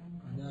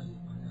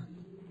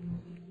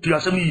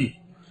 Tiasami,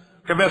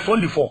 verse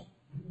 24.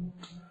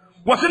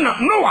 Was it not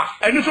Noah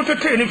and you to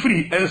take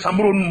free and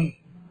Sambrun?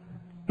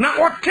 Now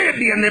what take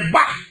the and the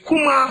back,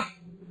 Kuma?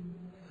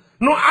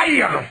 No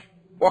iron.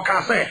 What can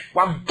I say?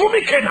 What do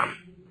we can?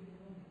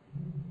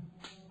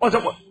 What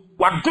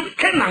do we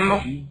can?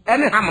 No,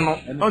 any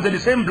hammer, no, the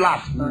same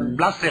blood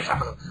setter.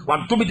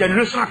 What do we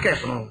generational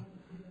case? No,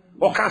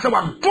 what can I say?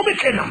 What do we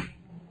can?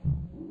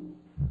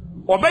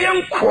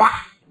 Obey qua,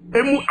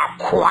 emu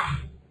aqua,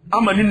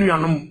 I'm an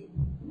Indian.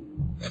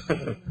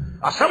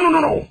 A some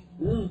no.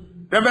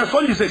 Verse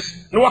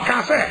 26, no one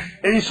can say,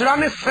 and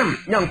Shirane Sam,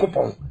 young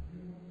coupon.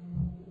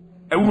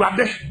 A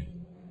rubber.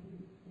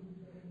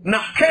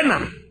 Now,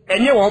 Kenan,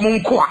 and your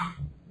woman qua.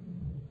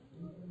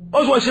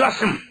 Also,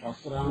 Shirasim,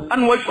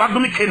 and what do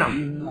we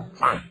Kenan?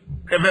 Fine.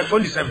 Verse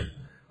 27.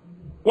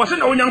 Was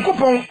it on young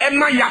coupon and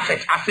my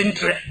Yafet as in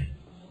tre?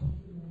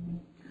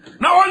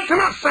 Now, on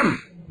to Sam,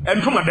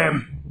 and to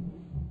Madame.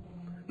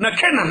 Now,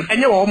 Kenan,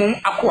 and your woman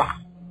aqua.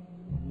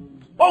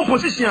 All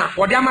position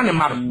for the man and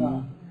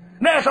madam.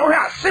 There's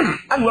a sim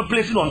and we're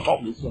placing on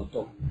top.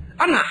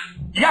 Anna,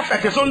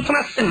 Yafet is on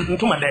sim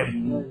into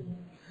Madame.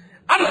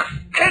 Anna,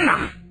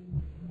 Kenan,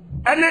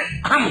 and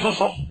Hams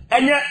also,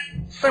 and yet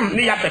sim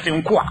near Yafet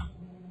in Qua.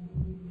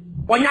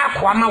 When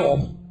Yakwa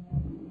now,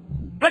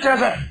 let us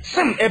say,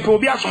 sim a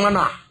probia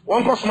sumana,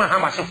 one cosma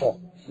Hamas for.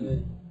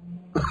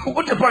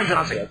 What the point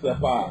I say?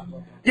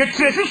 Yet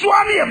traces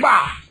one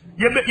nearby,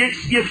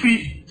 ye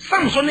free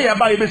Samson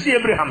nearby, you see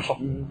Abraham.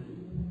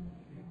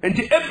 And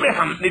to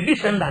Abraham, the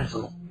descendants.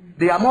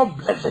 They are more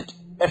blessed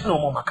as no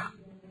more maca.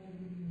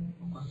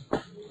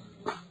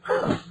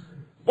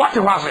 What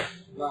was it?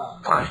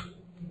 Fine.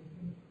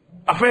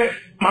 After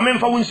my men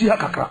for see her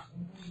cacra.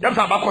 Yams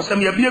are back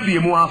some year be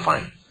more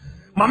fine.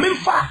 My men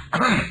fa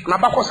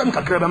Nabako some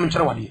cacra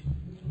Chawadi.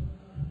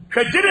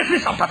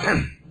 Genesis chapter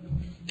 10.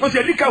 Was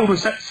your dicker will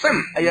set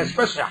some a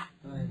special.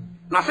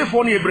 Nothing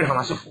for Abraham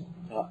as if.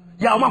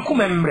 Yamaku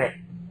membre.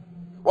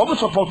 What was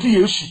for 2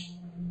 years?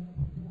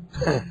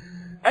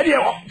 Eddie,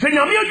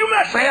 you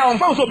may say on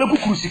Fouls of the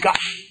Kukusika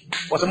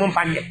was a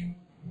monfanye.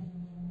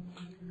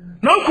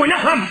 No,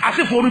 Kunyaham, as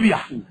if for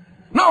Rubia.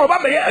 Now,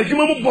 Baba, a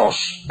Jumamu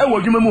boss, a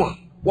Wajumamu,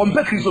 one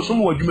Pekis or some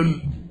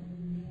Wajuman.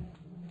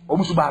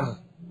 Omusubano.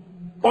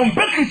 On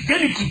Pek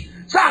Christianity,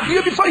 sir,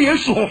 you before you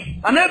so,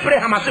 and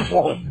Abraham as if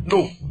for him.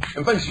 No,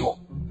 and thanks you.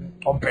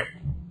 On Pek.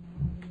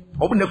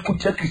 Open the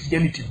Kucha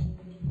Christianity,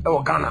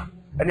 or Ghana,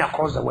 and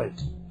across the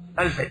world.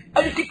 And say,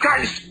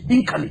 Antichrist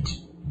incarnate.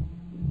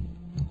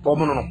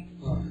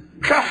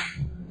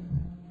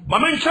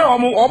 Mamma Chow,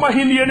 all my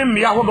Indian,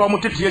 me, I would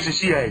almost take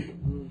CCA.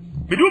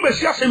 We do the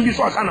same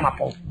business on my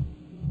phone.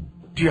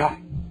 Dear,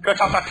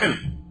 chapter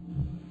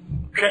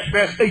 10,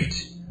 verse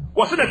 8.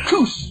 Was it a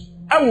curse?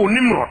 I will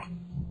Nimrod.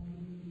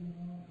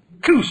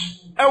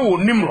 Curse, I will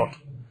Nimrod.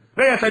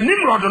 There is a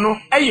Nimrod no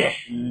eye.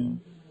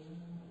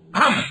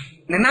 Ham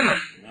ne nana.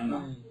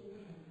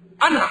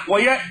 Ana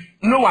woye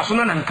Noah so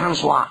na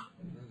nkanso a.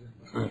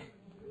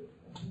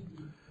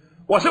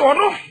 Was it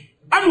ono?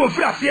 Anu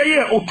ofri ase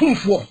ye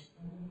otumfo.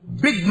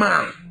 Big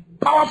man,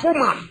 powerful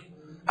man.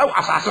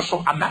 Asase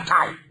so at that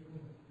time.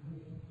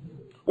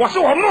 Was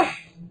it ono?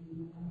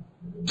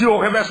 Dio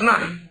verse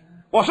 9.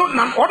 Was it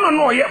na ono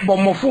no ye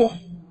bomofo.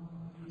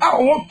 A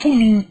o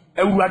tumi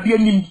awurade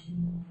anim.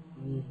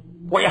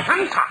 We a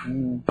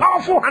hunter,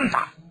 powerful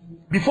hunter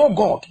before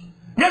God.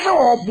 Yes,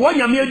 or boy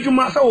nyame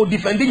adwuma say o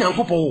defending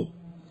Nyankopon.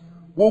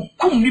 Wo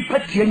kum ni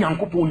patie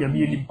Nyankopon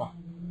nyame anim ba.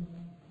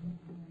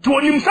 To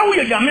onim say wo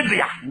ye nyame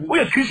dia, wo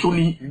ye Kristo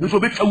ni, nso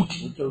be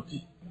tawuti.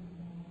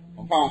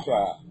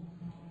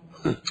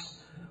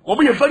 Wo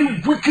be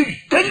very wicked,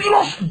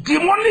 dangerous,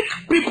 demonic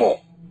people.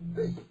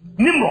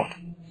 Nimrod.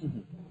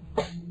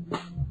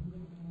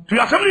 To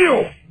ya family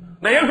yo,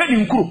 na ye hwe ni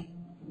nkuro.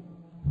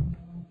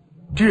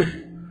 Die.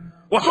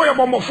 Waso ya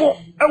bombofo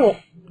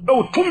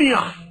ewo tumi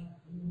a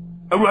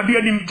awurade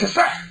anim te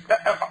se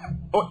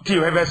ti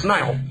verse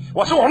 9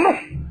 waso ono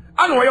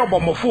ana wo ya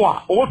bombofo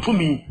a wo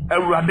tumi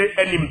awurade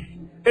anim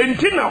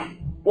entina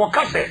wo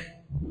kase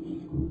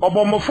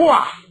obombofo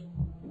a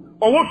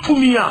wo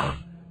tumi a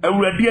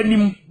awurade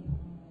anim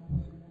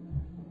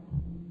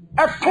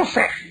eto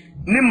se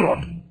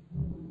Nimrod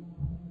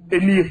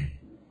enie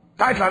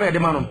title na de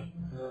mano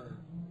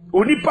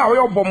onipa wo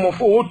ya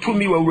bombofo wo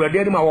tumi awurade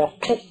anim a wo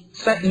to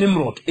se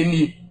Nimrod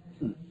enie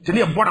tini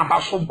e bona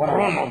ba so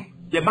borono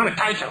ye ban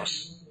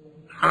titles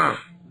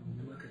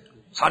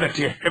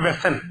sadete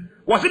everything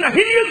was in a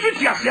hideous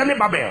city as yani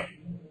Babel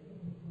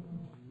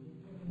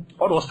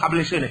all was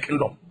established in a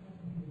kingdom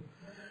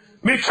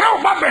me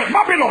tell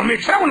Babylon me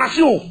tell na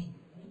si o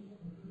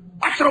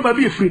actually ba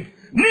be afraid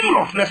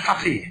Nimrod na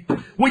start here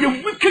we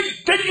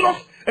wicked dangerous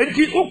and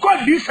the o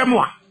call this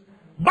semwa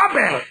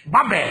Babel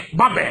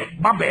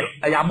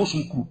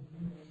ayabosumku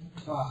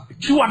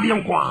chiwa de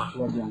nkwa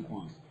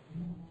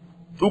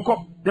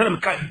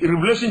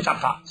Revelation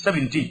chapter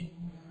 17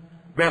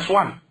 verse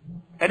 1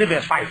 and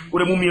verse 5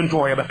 ore mu mi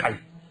nto ye be kai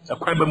se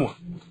kwa ba mu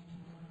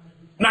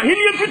na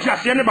hini fiti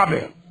ase ne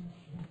Babel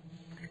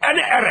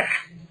ene Erek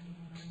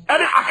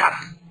ene Akkad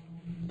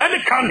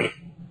ene Kalne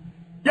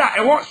ya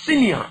ewo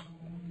senior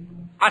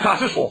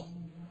atase so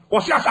wo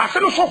si asase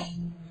no so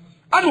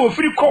ana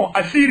ofiri ko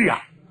Assyria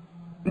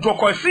nto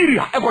ko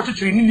Assyria e ko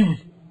chichiri Niniwi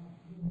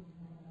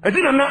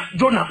edina na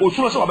Jonah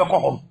osuro se obekọ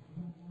ho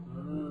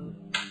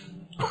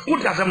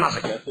what does them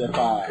say?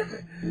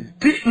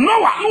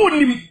 Noah, no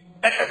nim,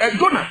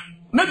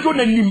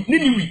 Jonah nim,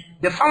 Niniwi,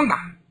 the founder.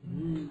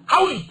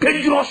 How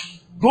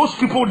dangerous those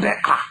people there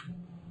are.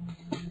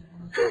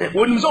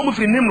 When you saw me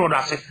from Nimrod,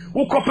 I said,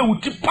 "Who couple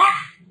with the pack?"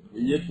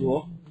 Yes,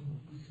 you.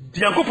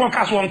 The uncle for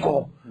cast one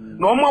call.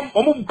 No more,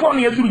 born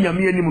here doing your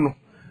mere name,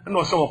 and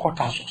also a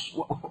quarters.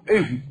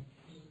 Eh,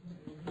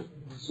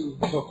 so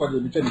called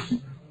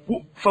the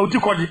Fauti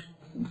called it.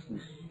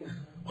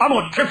 I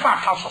don't prefer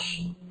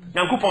houses.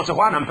 Yankopon se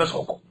hwa na mpese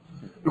okọ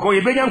because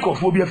ye be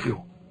yankofo bi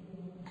afio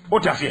o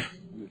ti ase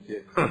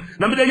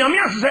na me de nyame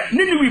ase se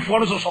Niniwi fo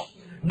no so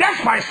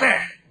that's why say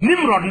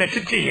Nimrod na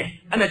tete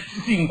ye ana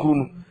titi nkuru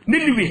no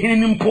Niniwi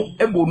hini mpo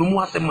ebo no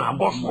mu ase ma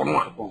gospel no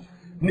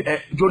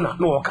a Jonah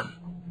no okan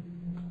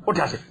o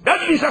ti ase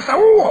that means say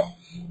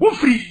wo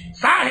free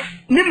say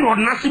Nimrod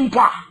na simpo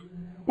a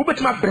wo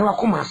betima brewa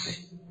koma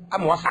ase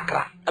ama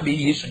wasakra abe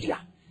Yesu dia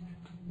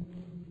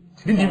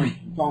Niniwi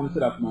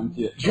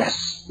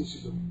yes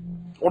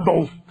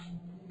odo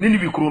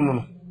Niniwi kuro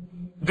no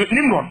the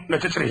Nimrod na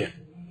tetere ye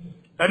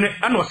ene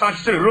ano sa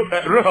tetere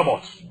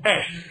Rehoboth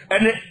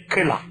ene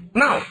Kela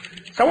now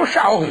sa wo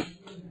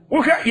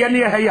hwa ye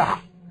ne ha ya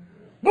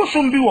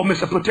bosum bi wo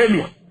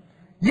Mesopotamia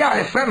ya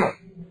efe no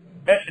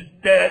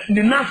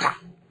Ninata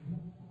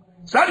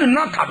sa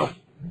Ninata do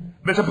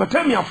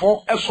Mesopotamia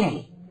for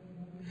esom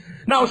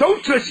now so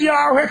Tresia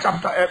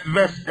chapter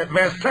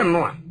verse 10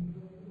 no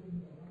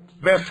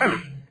verse 10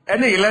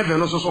 ene 11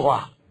 no so ho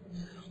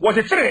what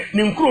a three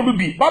Ninkuro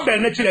bi Babel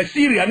na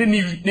Syria ne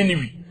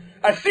Niniwi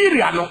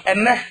Assyria no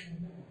ene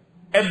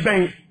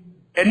eben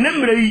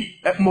enemrei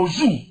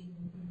Mosul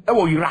e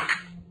wo Iraq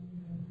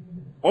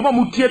oma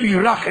mutie bi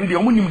Iraq and the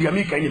omunim di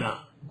America nyina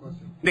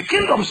the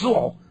kingdoms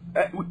no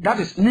that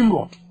is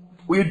Nimrod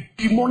we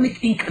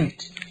demonic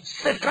incarnate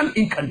Satan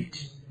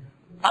incarnate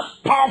a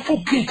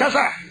powerful king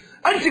kasa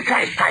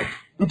antichrist type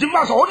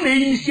ntiba so on na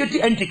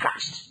initiate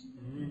antichrist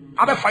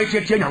aba fight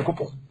ye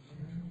Nyankopon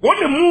what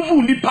the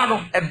move nipa no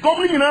e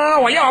double nyina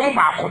wa ya wo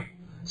baako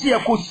si e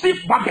ko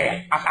sip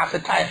Babel as a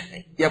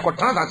type ye ko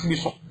transact bi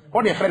so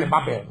what the friend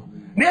Babel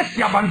na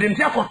esi abandon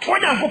ti ko to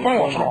Nyankopon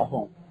wo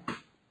soro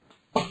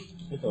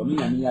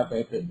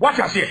what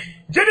you say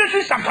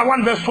Genesis chapter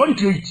 1 verse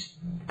 28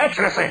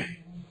 express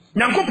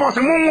Nyankopon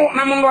se mo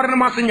na mo ngore na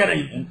masenya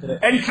den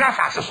entra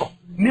asase so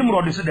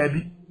Nimrod se da bi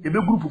e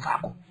be group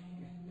faako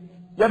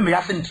ya me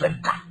ya se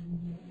ntreda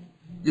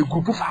ye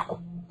group faako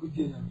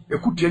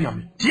ekutie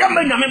nyame tie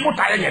ma nyame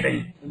botaye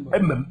nyeden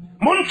emem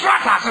mon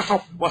trata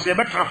aseso wo se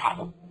be tra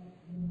faako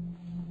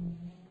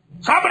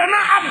Sabrana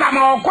Adam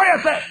or Koya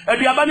said,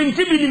 the abandoning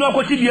TV no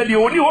quotidian, the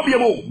only hobby.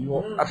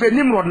 I said,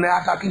 Nimrod, and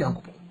attacking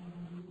Yanko.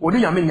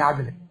 Only I mean,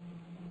 Yadley.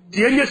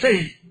 The end you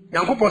say,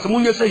 Yanko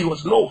Posamunia say he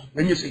was low,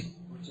 then you say.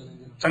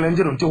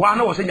 Challenging to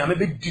one was saying, I may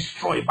be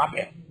destroyed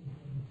Babel.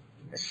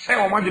 Say,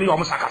 imagine your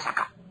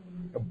Masaka.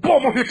 The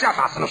bomb of your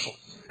chapter,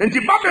 and the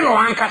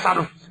Babylon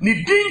Casado,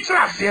 the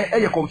dangerous here,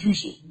 and your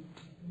confusion.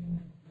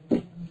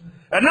 And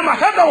then I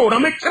said, oh, I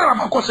make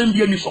terrible question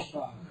be a miso.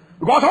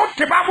 Because all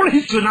the Bible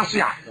history,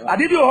 I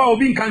did you all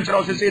being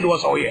cancerous and say it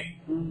was all here.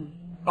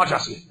 Not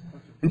just it.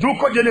 In 2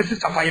 Genesis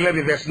chapter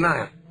 11, verse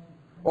 9,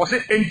 or say,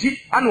 Enti,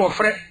 and or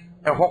Fred,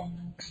 a hawk,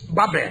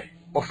 Babel,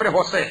 or Fred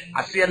Hose,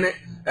 a Siene,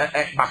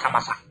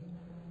 Basabasa.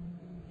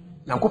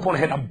 Now, coupon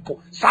head of Bo.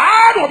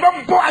 Sad or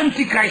Bo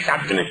Antichrist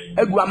at dinner,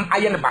 a guam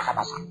iron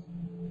Basabasa.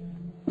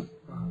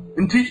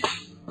 Enti,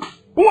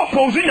 who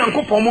opposing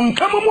Uncle Pomon,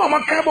 come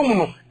on,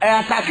 Macabono,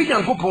 attacking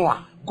Uncle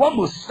Poma. God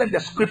will set the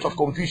spirit of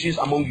confusion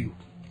among you.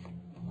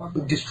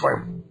 Destroy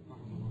them.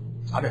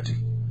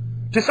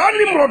 The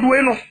Sunday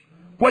Broadway,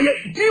 where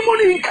you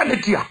demon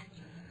incarnate,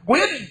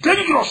 where you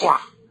dangerous one.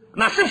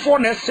 Now, say for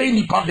next say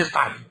Nipa this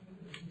time.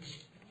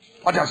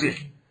 What does it?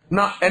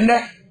 Now, and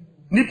then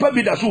Nipa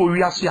be the so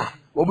we are here.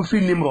 What we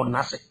feel Nimrod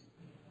Nase.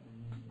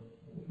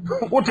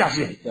 What does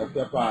it?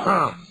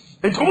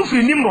 And to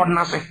feel Nimrod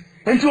Nase.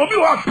 And to be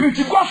what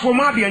pretty God for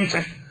my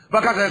answer.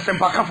 Because there's some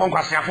pack from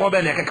Cassia for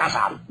Beneka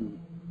Casal.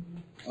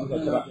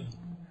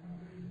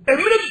 A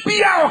minute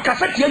be our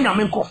cassette and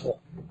Yaman Coffo.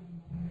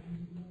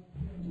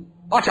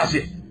 What does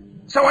it?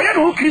 So I had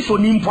who Chris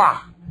on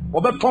Nimpa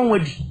or Beton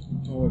with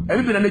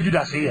everybody in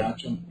Judas here.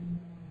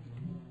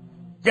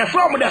 You're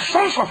from the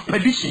sons of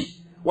perdition,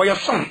 where your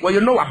son, where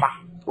you know about,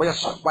 where your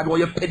son, where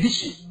your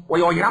perdition,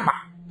 where your yabba.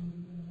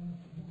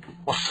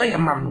 Or say a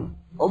man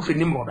of the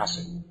Nimrod. I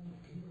say.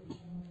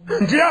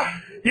 Dear,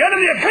 the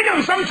enemy of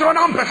Kenyan Samson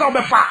on Pesal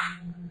Befa.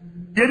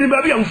 You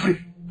didn't be unfree.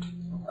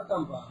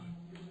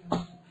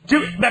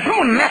 The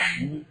common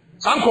left.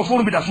 Some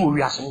conform with us who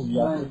we are.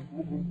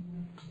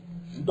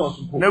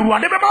 Now,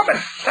 whatever about the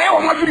sale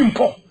of my dream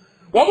poor.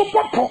 What will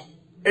pop?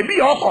 A be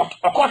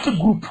a quarter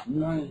group.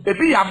 A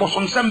be a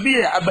bosom, some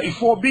beer, a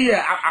before beer,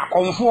 a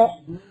comfort.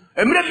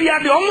 And maybe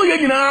the only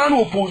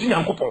young opposing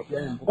Uncle Paul.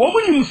 What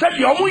will you say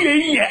the only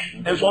year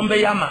as one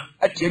Bayama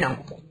at Yen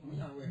Uncle Paul?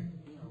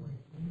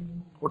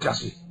 What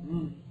does it?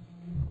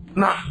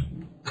 Now,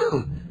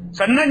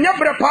 Sananya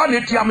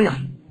Party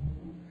Tiamia.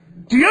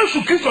 The years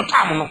to kiss your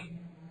time.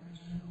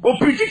 O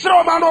prediction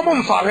about no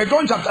bonfire,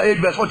 John chapter 8,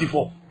 verse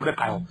 44.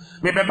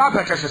 Maybe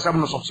Baba catches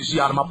 7 of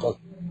Sicilia Mapo.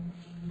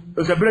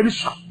 There's a brand new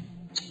shop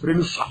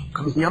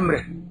coming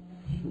here.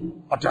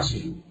 What does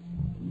it?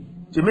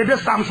 The middle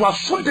stamps were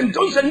something,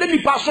 don't send any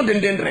person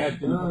in the end.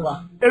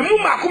 A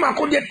Muma Kuma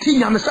could get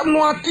tea and some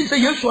more teacher,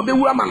 yes, or the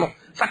woman.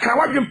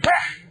 Sakawajan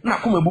pet,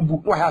 Nakuma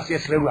Bubu, who has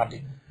yes,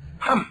 ready.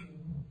 Ham.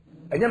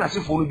 And then I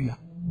say for Libya.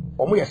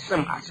 Or we are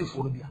some as if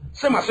for Libya.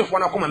 Some as if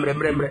one of them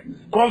remember.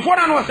 Comfort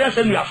and was says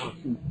in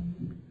Yafu.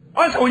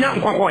 Also, young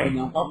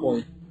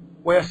Quacoy.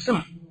 Where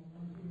some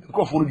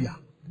go for Libya.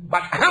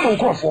 But Ham on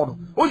Crawford.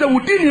 Also,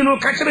 we didn't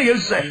catch the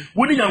yes,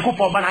 wouldn't you go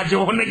for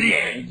Banajo on the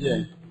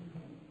end?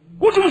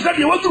 What you said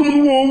you want to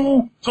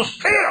move so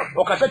stare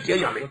or Cassette.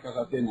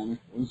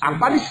 And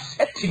Bunny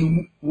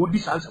setting would be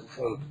sans of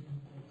phone.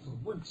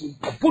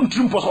 Put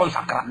him for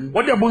Sacra.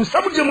 What the bone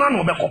some German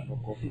or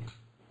Becco.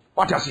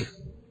 What does it?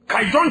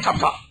 John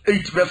chapter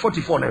 8, verse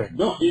 44.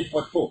 No,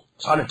 8:44.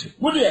 Sanity.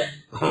 Would you?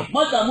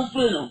 Madame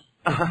Freno.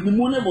 The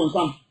moon was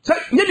some.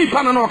 Maybe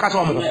Panano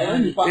Casom.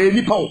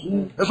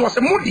 Nipo. This was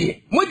a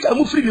moody. Much I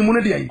move free the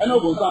moon. I know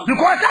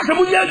because that's a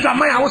moon.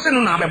 I was in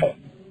an Abebo.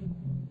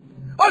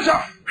 Also,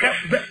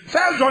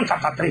 1 John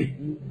chapter 3,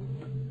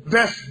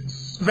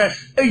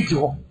 verse 80.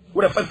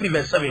 What a 50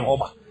 verse 7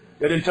 over.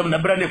 They didn't tell me the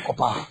brand new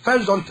copper.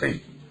 1 John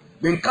 3.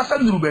 Then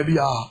Cassan baby.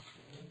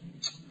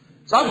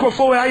 Some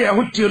for I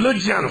have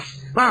theologians.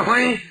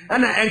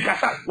 And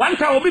Cassa. One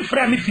time will be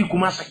friend if you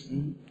come.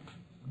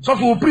 So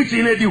for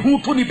preaching the who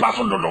to the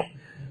person.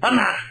 And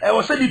I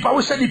was said if I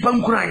was said if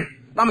I'm crying.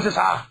 Nam says,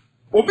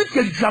 Obit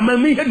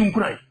examine me and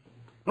crying.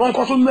 No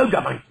cause no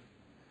gammon.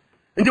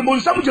 And the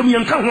Bonsamu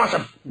and can't watch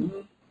them.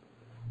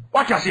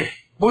 What I say?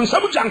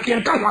 Bonsamu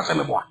and can't watch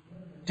them.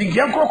 Think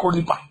young croco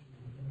nipa.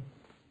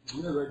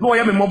 No, I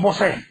am a mobile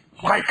say.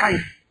 Quite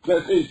kind.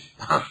 Verse 8.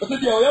 I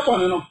said, you are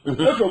born enough.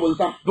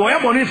 Do I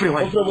have one free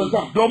wine? Do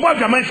I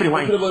want a man free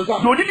wine?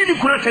 No, did you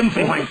correct him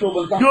free wine?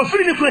 You're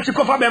free to correct your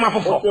coffee Bema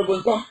for.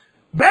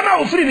 Bema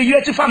will free the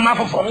year to find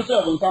Mappa for.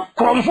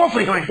 Crom for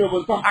free wine.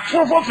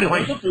 Actual for free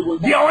wine.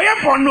 The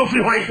I born no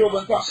free wine.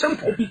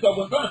 Simple.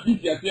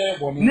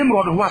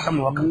 Nimrod was some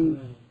work.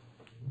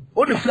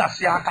 All the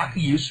flash attack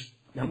use.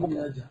 The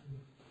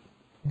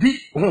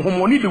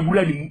money the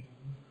wood.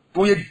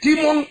 For a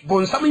demon,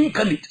 Bonsamin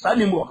candidate,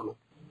 Nimrod.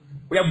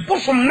 We are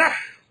bosom na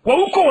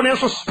we call an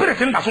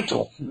spirit in that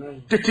so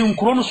taking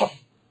chronos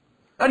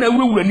and I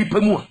will any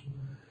pemu.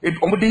 It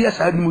omode yes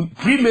I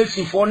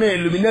Freemason for ne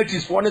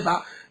Illuminatis for ne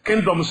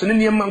kingdoms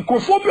ne man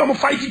conform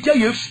fight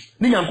yes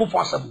ni yanko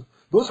possible.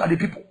 Those are the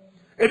people.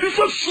 E bi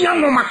so sua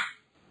noma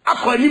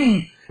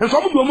Aquanim, and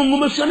some of the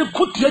woman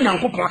could tell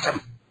Yanko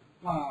Possum.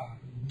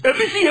 A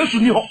busy years to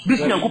New York,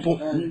 busy Yanko,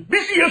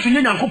 busy years to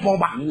Yanko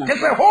Pomba.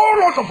 There's a whole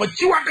lot of a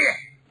chew up there.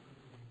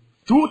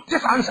 Two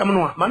just answer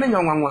money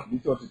young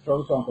one.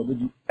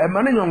 A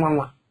money young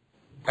one.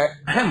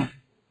 Hem,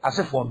 as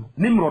a form,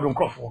 Nimrod and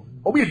Crawford.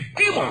 Or we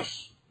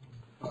demons.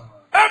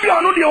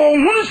 Everyone know the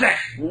old one say,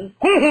 who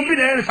be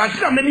there if I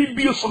tell many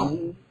be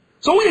so.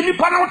 So we need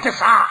panel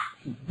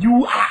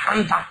you are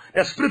under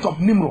the spirit of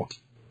Nimrod.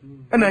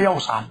 And I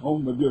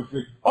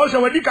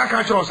also when you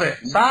can't say,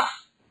 sir,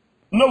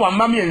 no one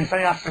mammy and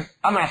say,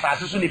 I'm a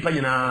assassin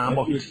depending on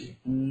Bobby.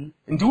 And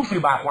do free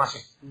back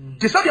once.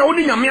 To say the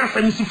only young man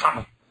fancy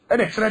family,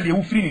 and it's ready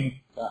who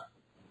feeling.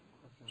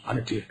 And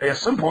it is a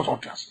simple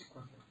sort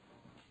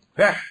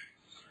of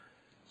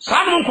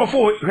Simon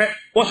Crawford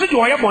was it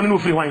your born in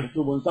free wine?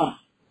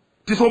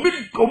 This will be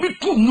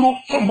too no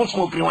some more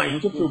free wine.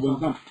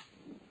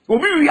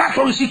 Obi we are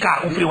to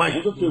sika free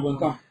wine.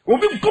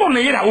 Obi born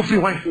here free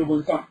wine.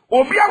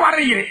 Obi aware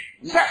here.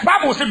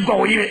 Bible said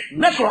go here.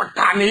 Let's work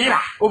can here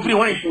free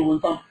wine.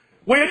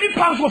 When you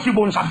pass for free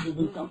bonsa.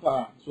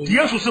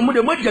 Jesus say mo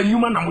de mo ja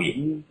nyuma na mo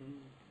ye.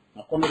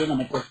 Akomere na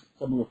mo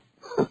sabu.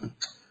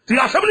 Ti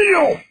asabni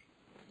yo.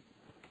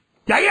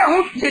 Yaya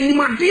ho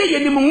yenimade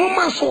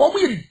yenimwoma so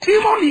obi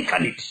demonic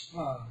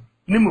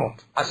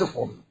Nimrod as a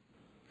form.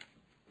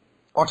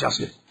 What you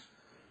say?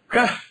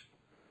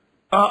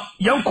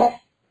 Yanko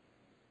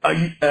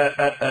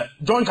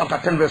John chapter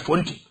 10 verse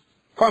 20.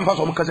 Come first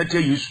of cassette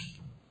use.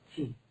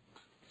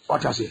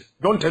 What you say?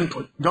 John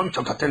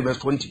chapter 10 verse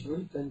 20.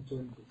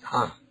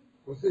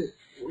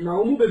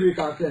 Now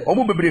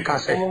Omu can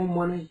say.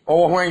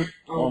 Oh wine.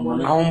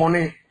 Our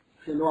money.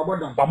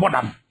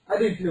 Babodam. I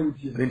didn't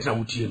know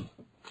with you.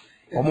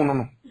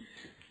 No.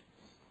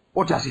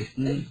 What you say?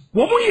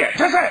 Womu ye,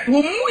 just say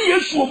womu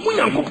yesu womu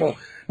Yankopon.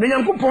 Na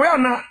Yankopon ya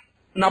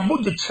na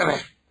bodi chere.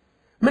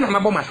 Me na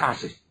mabo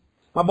masase.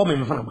 Mabo me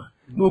mfana ma.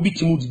 Na obi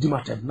timu didi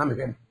matem na me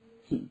hwem.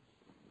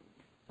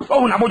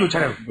 Oh na bodi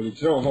chere.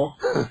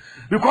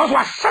 Because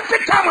wa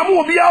set time am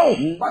obi a o.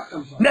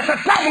 Na set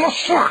time no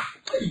so a.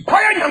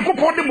 Kwaya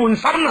Yankopon de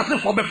bonsam na se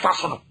fo be fa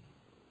so no.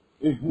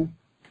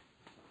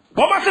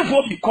 Boba se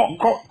fo bi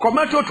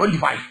Matthew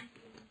 25.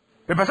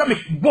 The person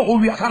make boho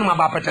we asan ma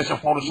ba petese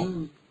for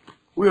so.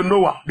 We know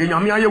what the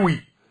nyame aye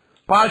we.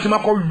 Pa jima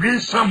ko wi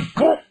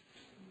sampo.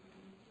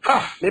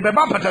 Ha, le be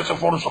ba petese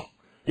for so.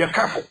 You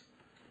careful.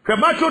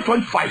 Matthew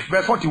 25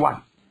 verse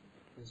 41.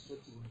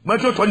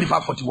 Matthew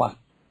 25 41.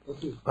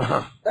 Okay.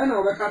 And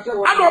over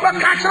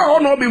catcher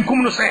or no be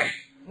nkum no say.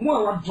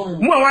 Mo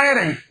wa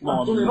yeren.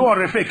 No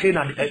refer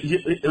Canaan.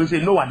 You say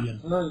no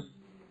one.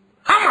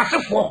 How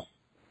much for?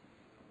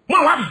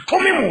 Mo wa to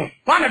me mo.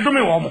 Wa na do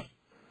me wo mo.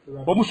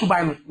 Obu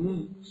subai no.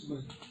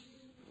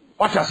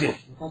 What you say?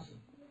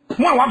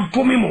 Mo wa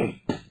to me mo.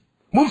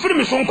 Mo firi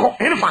me so nko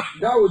enfa.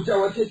 Da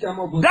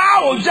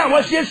oja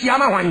wa siesie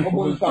ama hwan.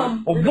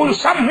 Obun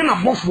sam me na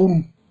bofo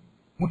mu.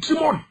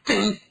 Mutimo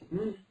ten.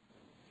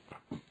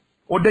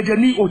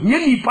 Odagani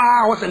onyeni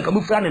pa wo senka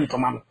mu fira ne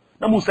ntoma no.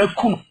 Na mo sa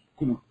kunu.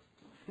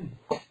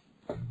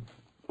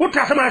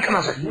 Uta sama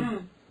kana se.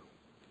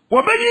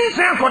 Wo benyi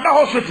se akoda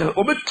hospital,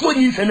 obetu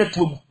onyi se na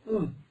tuomu.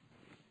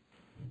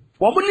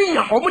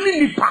 Wobuni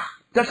nipa.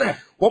 Just say,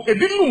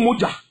 ebi no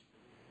moja.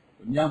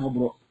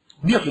 Nyamobro.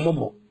 Dia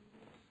komobro.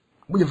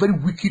 We are very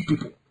wicked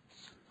people.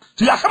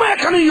 Ti asama ya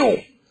kan yo.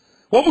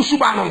 Wobusu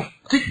ba no.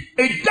 Ti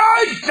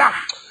ejaja.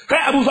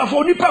 Ka abuza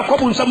fo nipa ko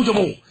bu nsam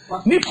jomo.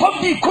 Nipa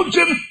bi ko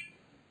jem.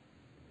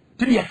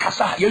 Ti ne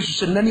kasa Yesu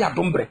se nani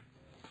adombre.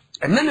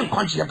 Enani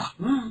nkwanche ya ba.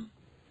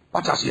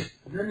 What I say?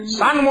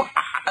 Sanu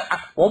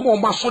mo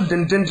ma so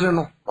dendendre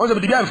no. O se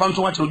bi bia mfa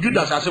nso wa che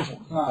Judas asefo.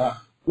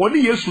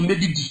 Woni Yesu ne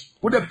didi.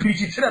 Wo da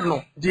preach tire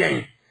no de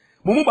en.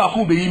 Mumu ba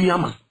ko be yimi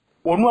ama.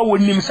 Wono a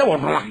wonim se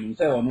wono a.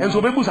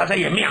 Enso be bu sa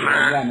ye me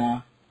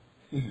ama.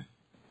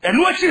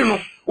 Enu akiri no,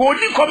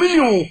 odi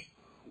communion.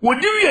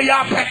 Wodi wie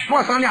ya pe,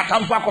 no san ya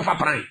tamfo akofa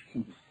pran.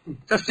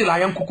 Still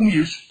ayan kukum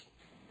Yesu.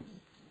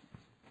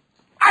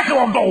 Ase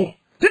wo do.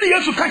 Did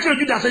Yesu catch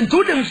Judas and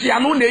told him see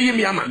anu na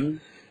yimi ama.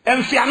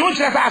 Enfia no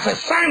chere as a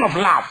sign of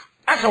love.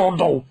 Ase wo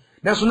do.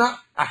 There's na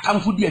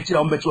atamfo di akira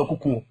o mbeti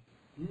okuku.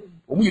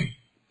 Omu ye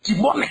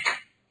demonic.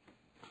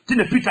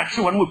 Didn't Peter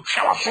say one would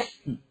shower so.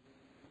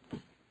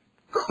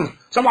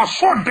 So was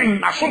so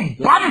ding, I so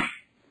bam.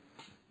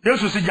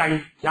 Yesu si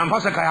jan, yan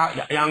fa se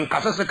kaya, yan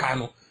kasa se kaya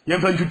no,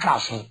 yan fa ntu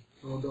kaso.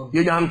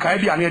 Yan kaya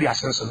bi ane dia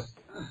sense no.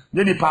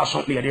 Ye ni pa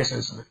so ne dia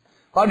sense no.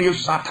 How do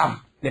Yesu sa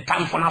tam, the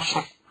time for na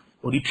so.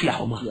 O di tua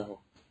ho ma.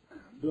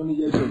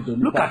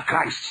 Look at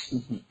Christ.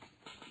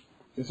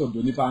 Eso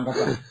do ni pa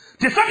angasa.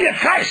 The same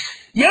Christ,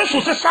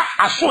 Yesu se sa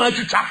aso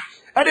atwitwa.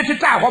 E de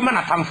tita ho ma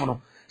na tam for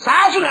no. Sa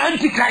aso na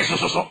antichrist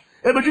so.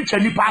 Ebedu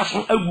chani pa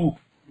so agu.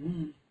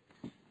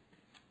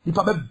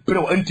 Nipa be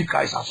breo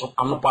antichrist aso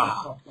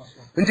anopa.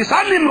 Nti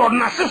sa Nimrod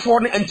na sefo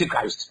ne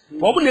antichrist.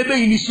 Obu na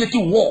be initiate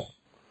war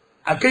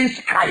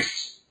against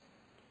Christ.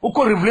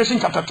 Oko Revelation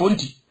chapter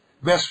 20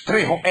 verse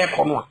 3 ho e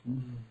kono a.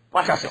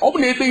 What I say,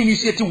 open a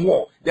initiative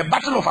war, the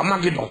battle of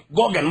Armageddon,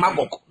 Gog and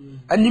Magog,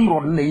 and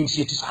Nimrod in the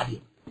initiative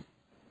side.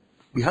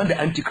 Behind the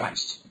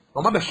Antichrist.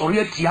 No matter sorry,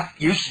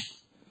 yes.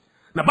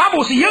 The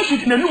Bible says yes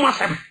in the new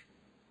master.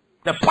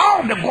 The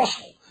power of the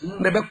gospel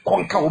never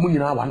conquer woman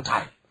in our one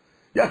time.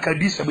 Ya can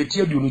this a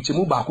betia do to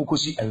move back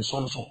and so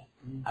on so.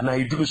 And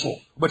I do so,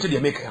 but they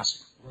make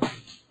us.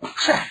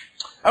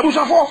 I was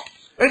a four,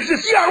 and to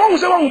see how long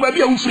the one will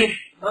be a free.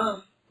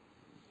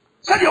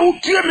 Said you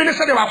 2 minutes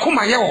they will come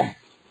my own.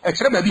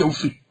 Except baby of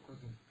free.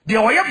 They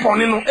are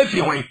born in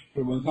everyone.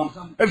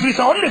 If it's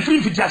only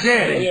free for just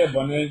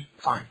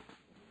fine.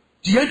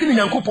 The ending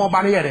Yanko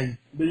barrier,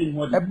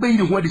 a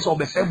baby what is all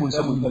the same with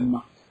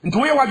someone. And to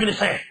where what you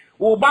say,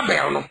 oh,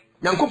 Babel,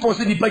 Yanko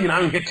said the penny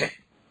and hit it.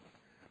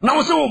 Now,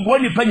 so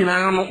when you penny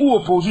and who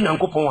oppose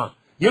Yanko,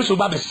 yes, so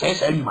Babel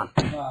says, any man.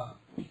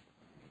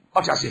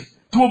 What I say,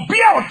 to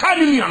be our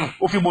tiny young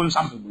of your bones,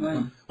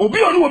 or be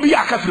on will be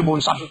a Catholic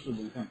bones.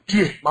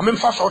 Here, my men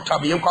first or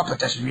trouble and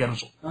competition.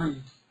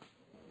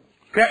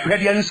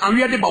 Ready and some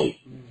ready bow.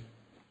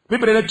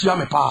 People let you have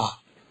a power.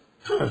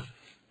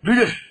 Do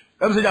this.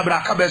 I'm saying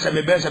about cabins and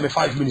my best and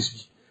 5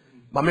 minutes.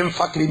 My men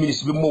for 3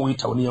 minutes be more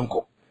with our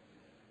uncle.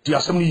 The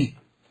assembly.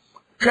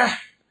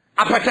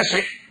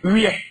 Appetition,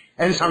 rear,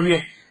 and some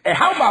rear. And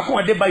how about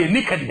what they buy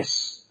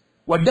nakedness?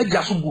 What they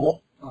just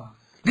go.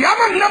 The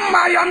other number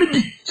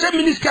Miami, 7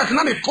 minutes cat,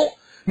 not a talk.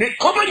 They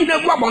cover in the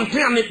one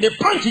thing, they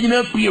punch in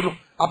a period.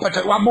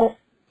 Appetite wabo.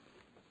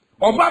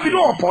 Or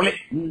Babylon or Polly.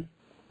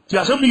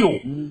 The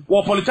assembly,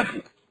 or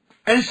polytechnic.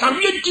 And some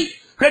reality,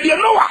 ready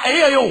and no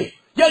AAO.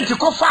 Yan to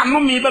coffee, no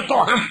me but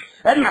to him.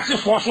 And I say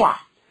for sure.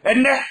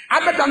 And then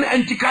other than the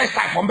Antichrist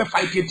type from the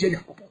 5 years.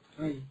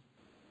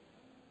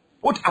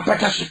 What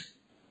appetition?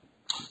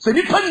 So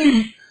you can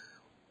live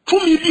to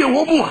me be a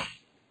woman.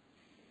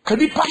 Can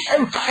you pass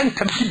and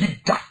can be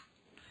done?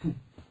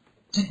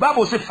 The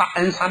Bible says,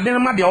 and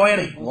Sandema the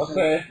oil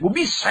will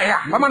be say,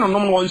 Mamma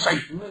on one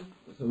side.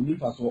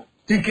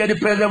 Think the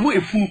president will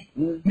a fool,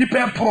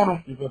 Nipper Pro,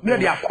 near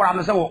the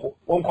Aquarius or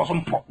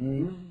Cosm Pop.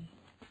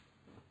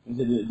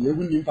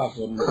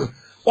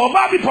 Or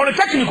Barbie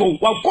Polytechnical,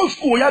 while go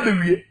school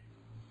every year.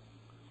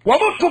 What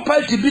about 2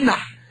 party dinner?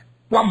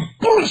 One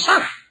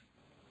bullshit.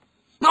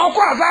 Now, of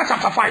course, that's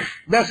chapter 5.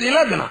 There's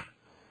 11.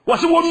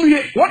 What's the 1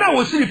 year? What I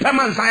will see the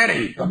permanent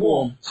siren?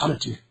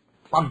 Sanity.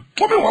 But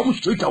told me what was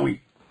straight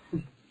away.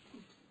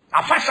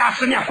 I first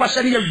asked me a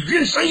question here,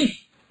 you say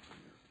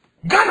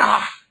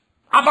Ghana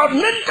about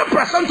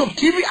 90% of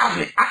TV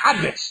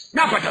adverts.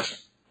 Now, question.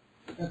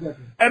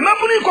 A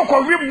member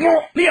of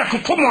more near to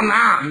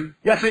Tomona,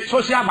 yes,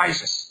 social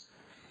vices.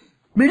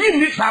 Meaning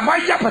this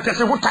survive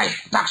Japanese what type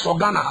tax or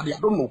Ghana, I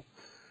don't know.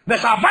 The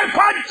survive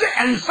party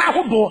and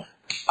Sahudo,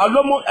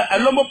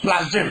 Alomo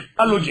Plasgen,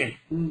 Alogen,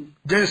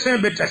 the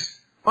same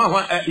betters.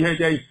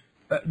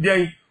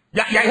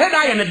 Ya head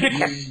I and a big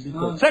test.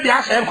 Said the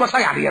answer, of course,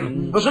 I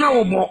am. But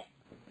no more.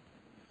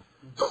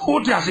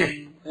 What do you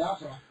say?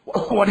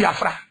 What do you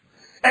say?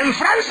 And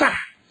France,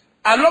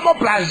 a lobo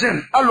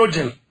plazen, a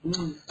logen.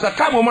 So,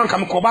 time woman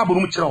come Cobabu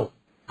Mucho,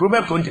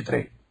 Proverb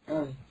 23.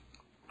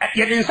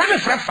 Yet in some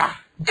frefa,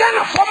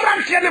 Ghana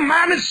former can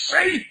man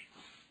say.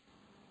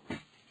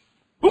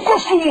 Who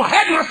goes to my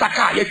headmaster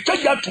car, you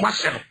change out to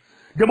myself.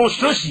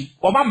 Demonstration,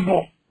 or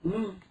Mambo.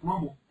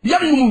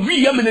 Young movie,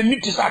 young and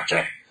need to start.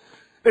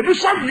 If you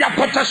saw your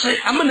potassium,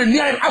 I'm going to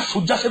near us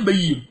for just a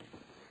baby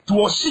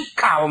to a sick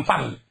cow and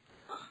family.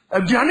 A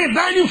journey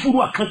dining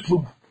for a cut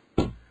club.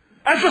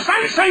 As the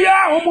son say,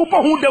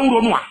 who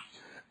don't know.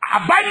 A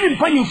binding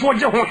penny for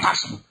your whole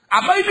task.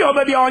 A baby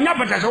over the on your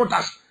potassium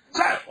task.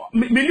 Sir,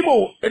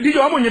 minimo, did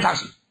you have on your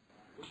task?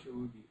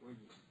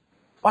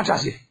 What I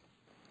say?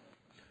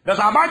 There's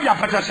a bad your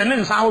potassium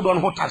and sound on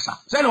hot task.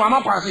 Say, no, I'm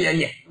not passing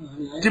yet.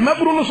 The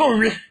Mabruno so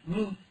rich.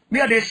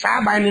 Near the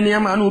side by the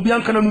name and will be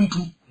uncanny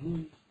too.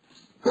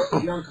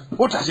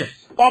 What I say?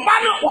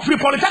 Obama of the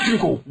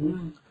Polytechnical.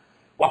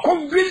 What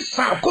convince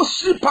our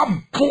sleep up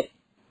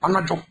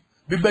another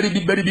be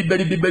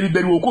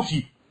very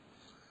coffee.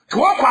 To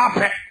walk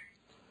up,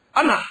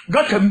 Anna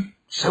got him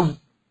so.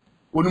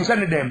 Wouldn't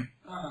send them.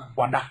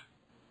 Wada.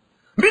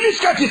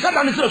 Minister is said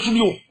and it's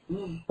you.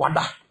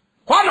 Wada.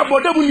 What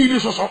about them need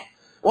this also?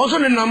 Also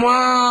in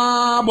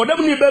Nama, but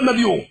them need them.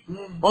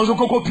 Also,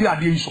 Coco Pia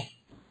Diso.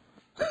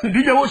 Did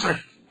you watch it?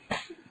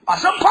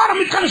 Some part of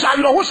me comes out,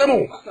 you know, what's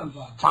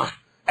fine.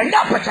 And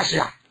that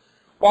Patricia.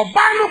 Or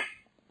Bano,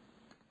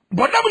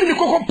 but that will be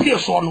Coco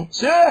Pierce on,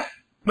 sir,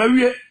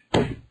 Maria,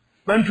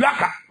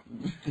 Vendraka.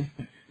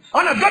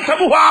 On a better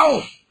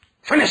wow,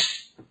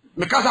 finish.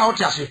 Because I want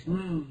to say,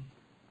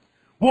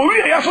 well,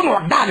 we are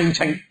so darling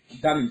chain.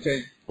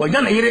 Well,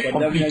 you're not here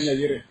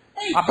complete.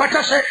 A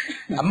Patricia,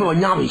 I'm no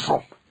yammy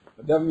from.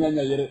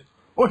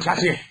 What I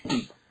say?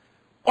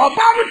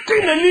 Obama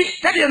Tinani,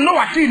 that is no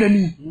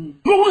Tinani.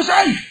 Who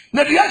say,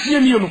 that the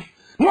Asian you know.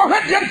 No,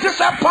 that gets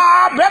a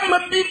pa,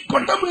 Bama be,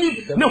 but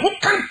no, who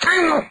can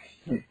kind of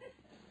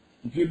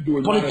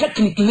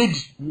Polytechnic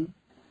lady.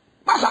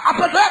 Master,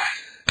 after that,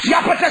 the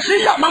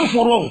appetition, man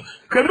for all.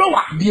 Can know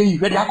what, dear,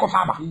 very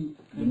Akofaba.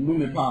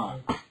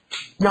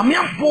 nyame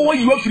abo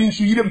yi wafiri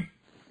nsu yirem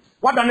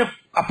wadane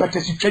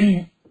apetesi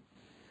twani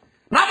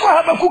na ko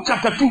Habakkuk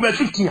chapter 2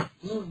 verse 15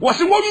 wo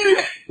se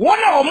wonue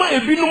wona o ma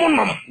ebinom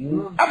nom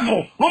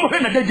abo no mo hwe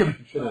na dagem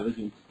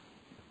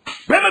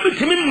bema bi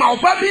timi ma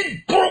oba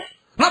bi pro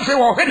na fe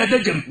wo hwe na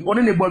dagem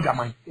woni ne bo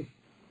adwaman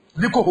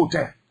liko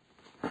hotel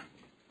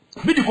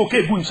bi di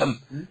koke gu nsam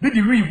bi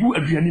di wi gu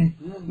aduanim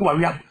no wa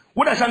wi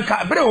wo da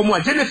sanka bere wo mu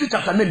Genesis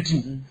chapter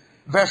 19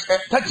 verse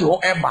 30 ho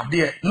eba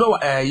de no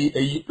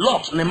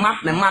Lot ne man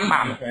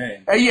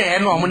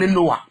no mo ne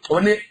Noah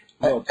one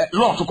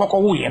Lot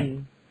kokko wo ye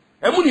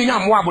emu ni nya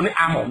Moab ne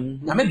Ammon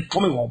na me to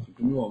me wo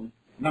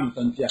na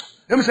msantia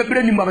em se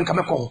bere ni mo nka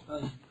me ko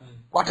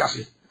what I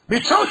say me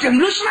tell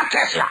generational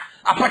curse ya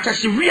apata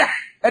severe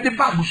e de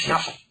ba busia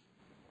so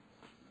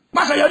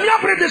masa ya ni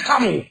abre this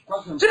time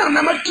tina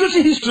na ma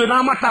trace history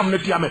na ma tam na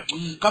pia me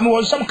kam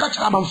won some catch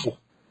amanfo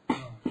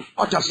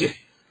what I say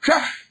hwe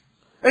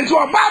enti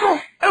oba no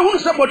ehunu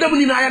se bodam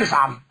ni na aye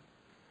sam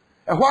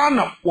ehwo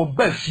ana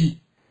oba fi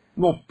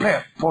no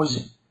pair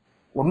poison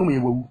wonu me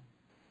yewu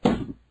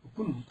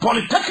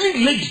polytechnic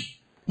lady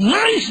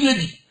nice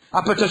lady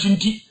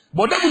apetashunti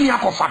bodam ni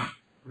akofan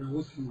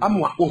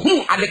amwa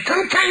ohun ade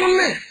kankan no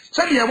ne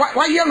se de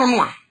wa ye no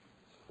no a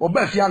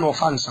oba fi ana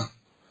ofansa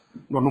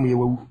no no me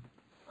yewu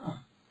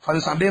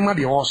fansa de ma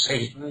de o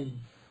say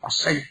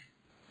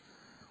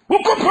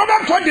Uko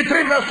Proverbs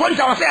 23 verse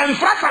 20 I say and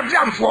frasa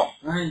diamfo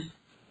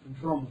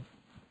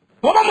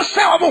Oba mo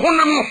say obo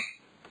honam no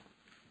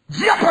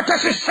via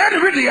potese said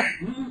ready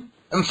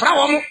and fra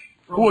wo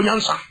mo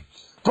nyansa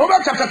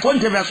Proverbs chapter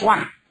 20 verse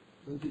 1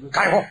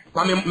 kai ho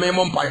ma me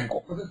mo mpa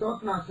enko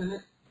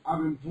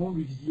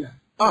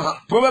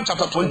Proverbs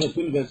chapter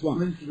 20 verse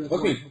 1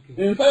 okay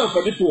inside of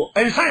the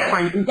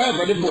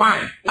two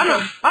fine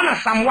ana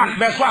Psalm 1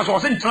 verse 1 so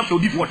say trans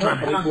odi for trans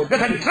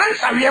that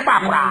trans awie ba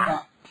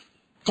kra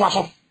to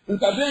aso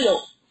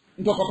ntadeyo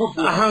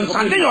ntokopofo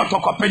ntadeyo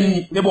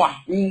tokopani nebo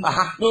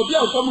no obi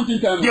a so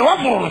mutin tan de wo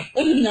boro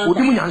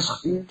odi mu nyansa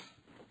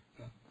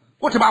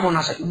what Bible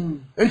na say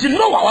enti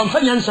no wa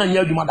mfa nyansa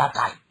nya aduma da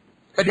kai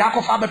e de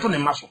akofa beto ne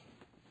maso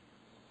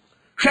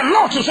hwe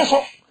lot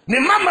so ne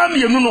mama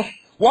mienu no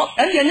wo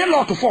ende nye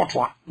lot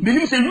forto a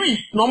benim se wi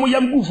na omo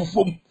yam gu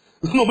fufom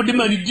no obode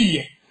mani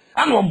diye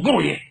ana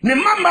oboroye ne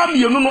mama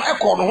mienu no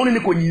ekọ no ho ne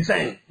ko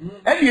nyinsan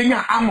e de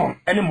nya Ammon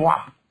ene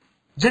Moab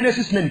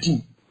Genesis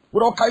 19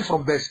 we all kai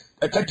from verse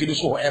 30 to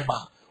so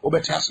eba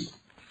obetiasi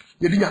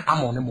ye de nya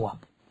Ammon ne Moab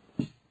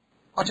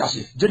what you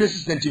say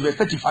Genesis 19 verse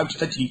 35 to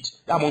 38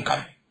 ya mon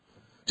kai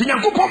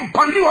Tinyankopon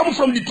pandi wa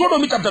from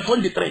Deuteronomy chapter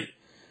 23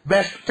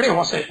 verse 3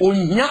 ho say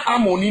onya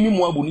Ammon ni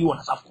Moab ni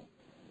wona safo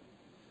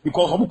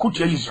because obu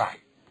kutu Israel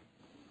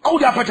how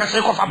they apata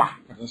say ko faba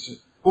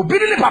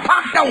obidi ni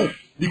papa dawo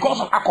because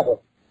of alcohol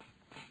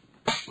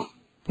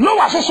no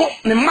wa so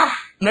ne ma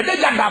na de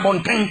jada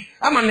bonten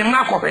ama ne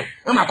ma kofe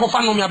ama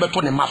kofa no me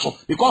abeto ne ma so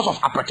because of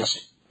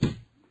appetition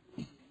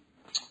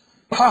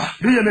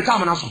do you me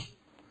time na so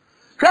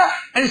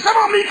and some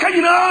of me can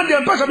you know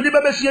the person be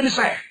be see any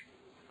say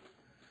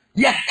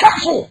you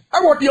careful I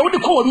want you to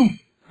call room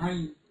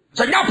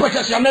so now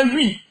appetition na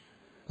wi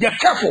you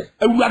careful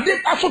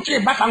ewurade asotwe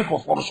batanko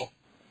for so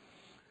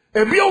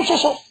ebi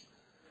so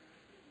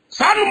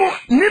Sanumo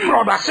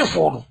Nimrod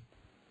asefo no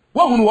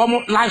wo hunu wo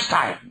mo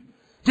lifestyle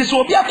ti so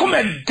obi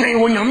akoma den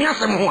wonyame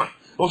asem ho a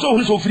o so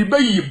hunu so free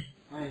bayim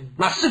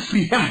na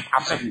sefri hem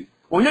asefi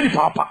onya ni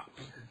papa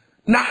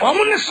na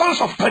omo ne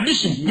sons of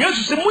perdition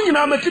yesu se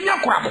munyina matimi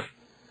akorabo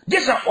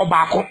gese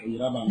obako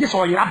gese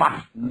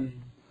oyiraba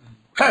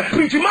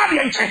preach ma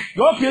de nche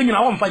yo pie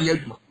nyina wo mfa ye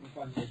aduma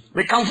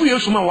me kanfu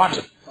yesu ma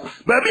wate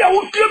ba bia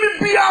wo pie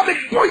mi bia be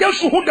bo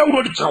yesu ho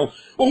dawro de chawo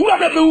ohura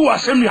da be wu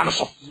asem nua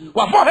so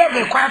wa bo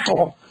heaven kwa to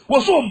ho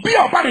wo so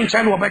bia oba de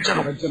nche no obeche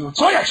no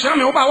so ya kire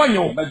me oba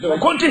wanyo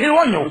konti he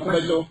wanyo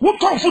wo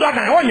tonfu da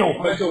dan wanyo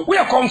wo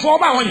ya konfu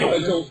oba wanyo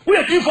wo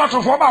ya tifo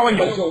atofo oba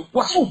wanyo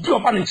wo so bia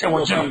oba de nche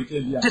wo je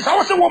ti sa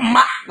wo se wo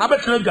ma na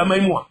betre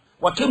gaman mu a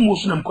wo temu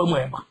osu na mkwamu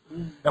eba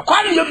e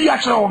kwa ni ya bia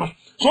kire wo no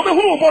so be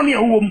hunu obo ne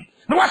ewom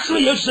na wa se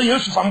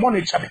yesu fa mbo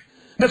ne chabe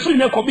na so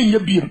ne ko bi nya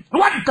biem na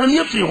wa dan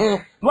ye fi ho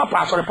na wa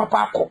pa sore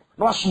papa akọ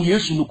na wa so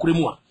yesu no kure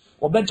mu a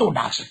obeje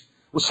odache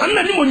wo san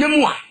na ni mo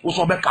nyemu a wo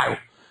so be kayo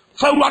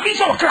fa ruade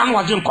so kra na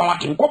waje nkwa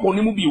wate nkọbọ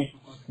ne mu biu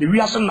na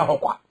wi asem na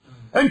hokwa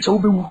enche wo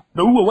bewu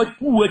na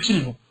wu akiri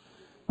no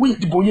wo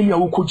yedi bonye mi a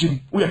wo kojim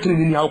wo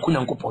yakene ni a wo konya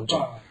nkọpọ nche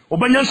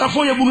obanya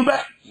nsafo ye bunu be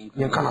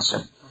ye nka na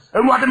sem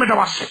ruade me da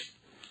wase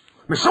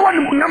me se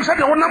wani nyam se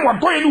de wonam wa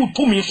doye ni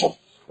utumi so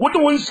wo de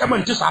won sema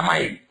nti sa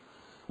mai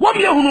wo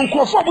bi ehunu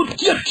nkofo bo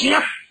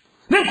tia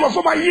ne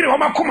nkofo ba yire wo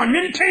ba koma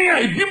nenten a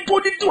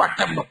ebimpo di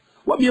atam no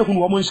wo bi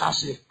ehunu wo mo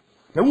nhyase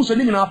na wo so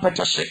ni nyina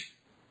apetese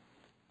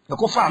the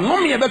coffee, no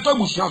me better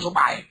bushia so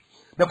buy.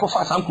 The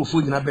coffee, some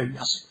food in a baby.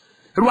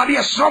 Ruadi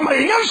a strong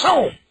young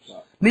soul.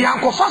 The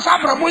uncle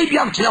Fasa boy be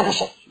up to your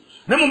so.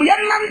 The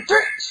Mumian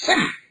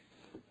Sim.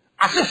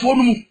 As if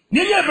one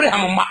nearly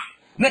Abraham,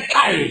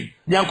 Nekai,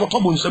 the uncle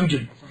Tobin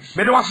Samjin.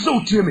 But it was so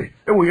tear me,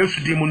 it was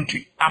yesterday,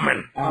 Monty.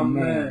 Amen.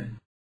 Amen.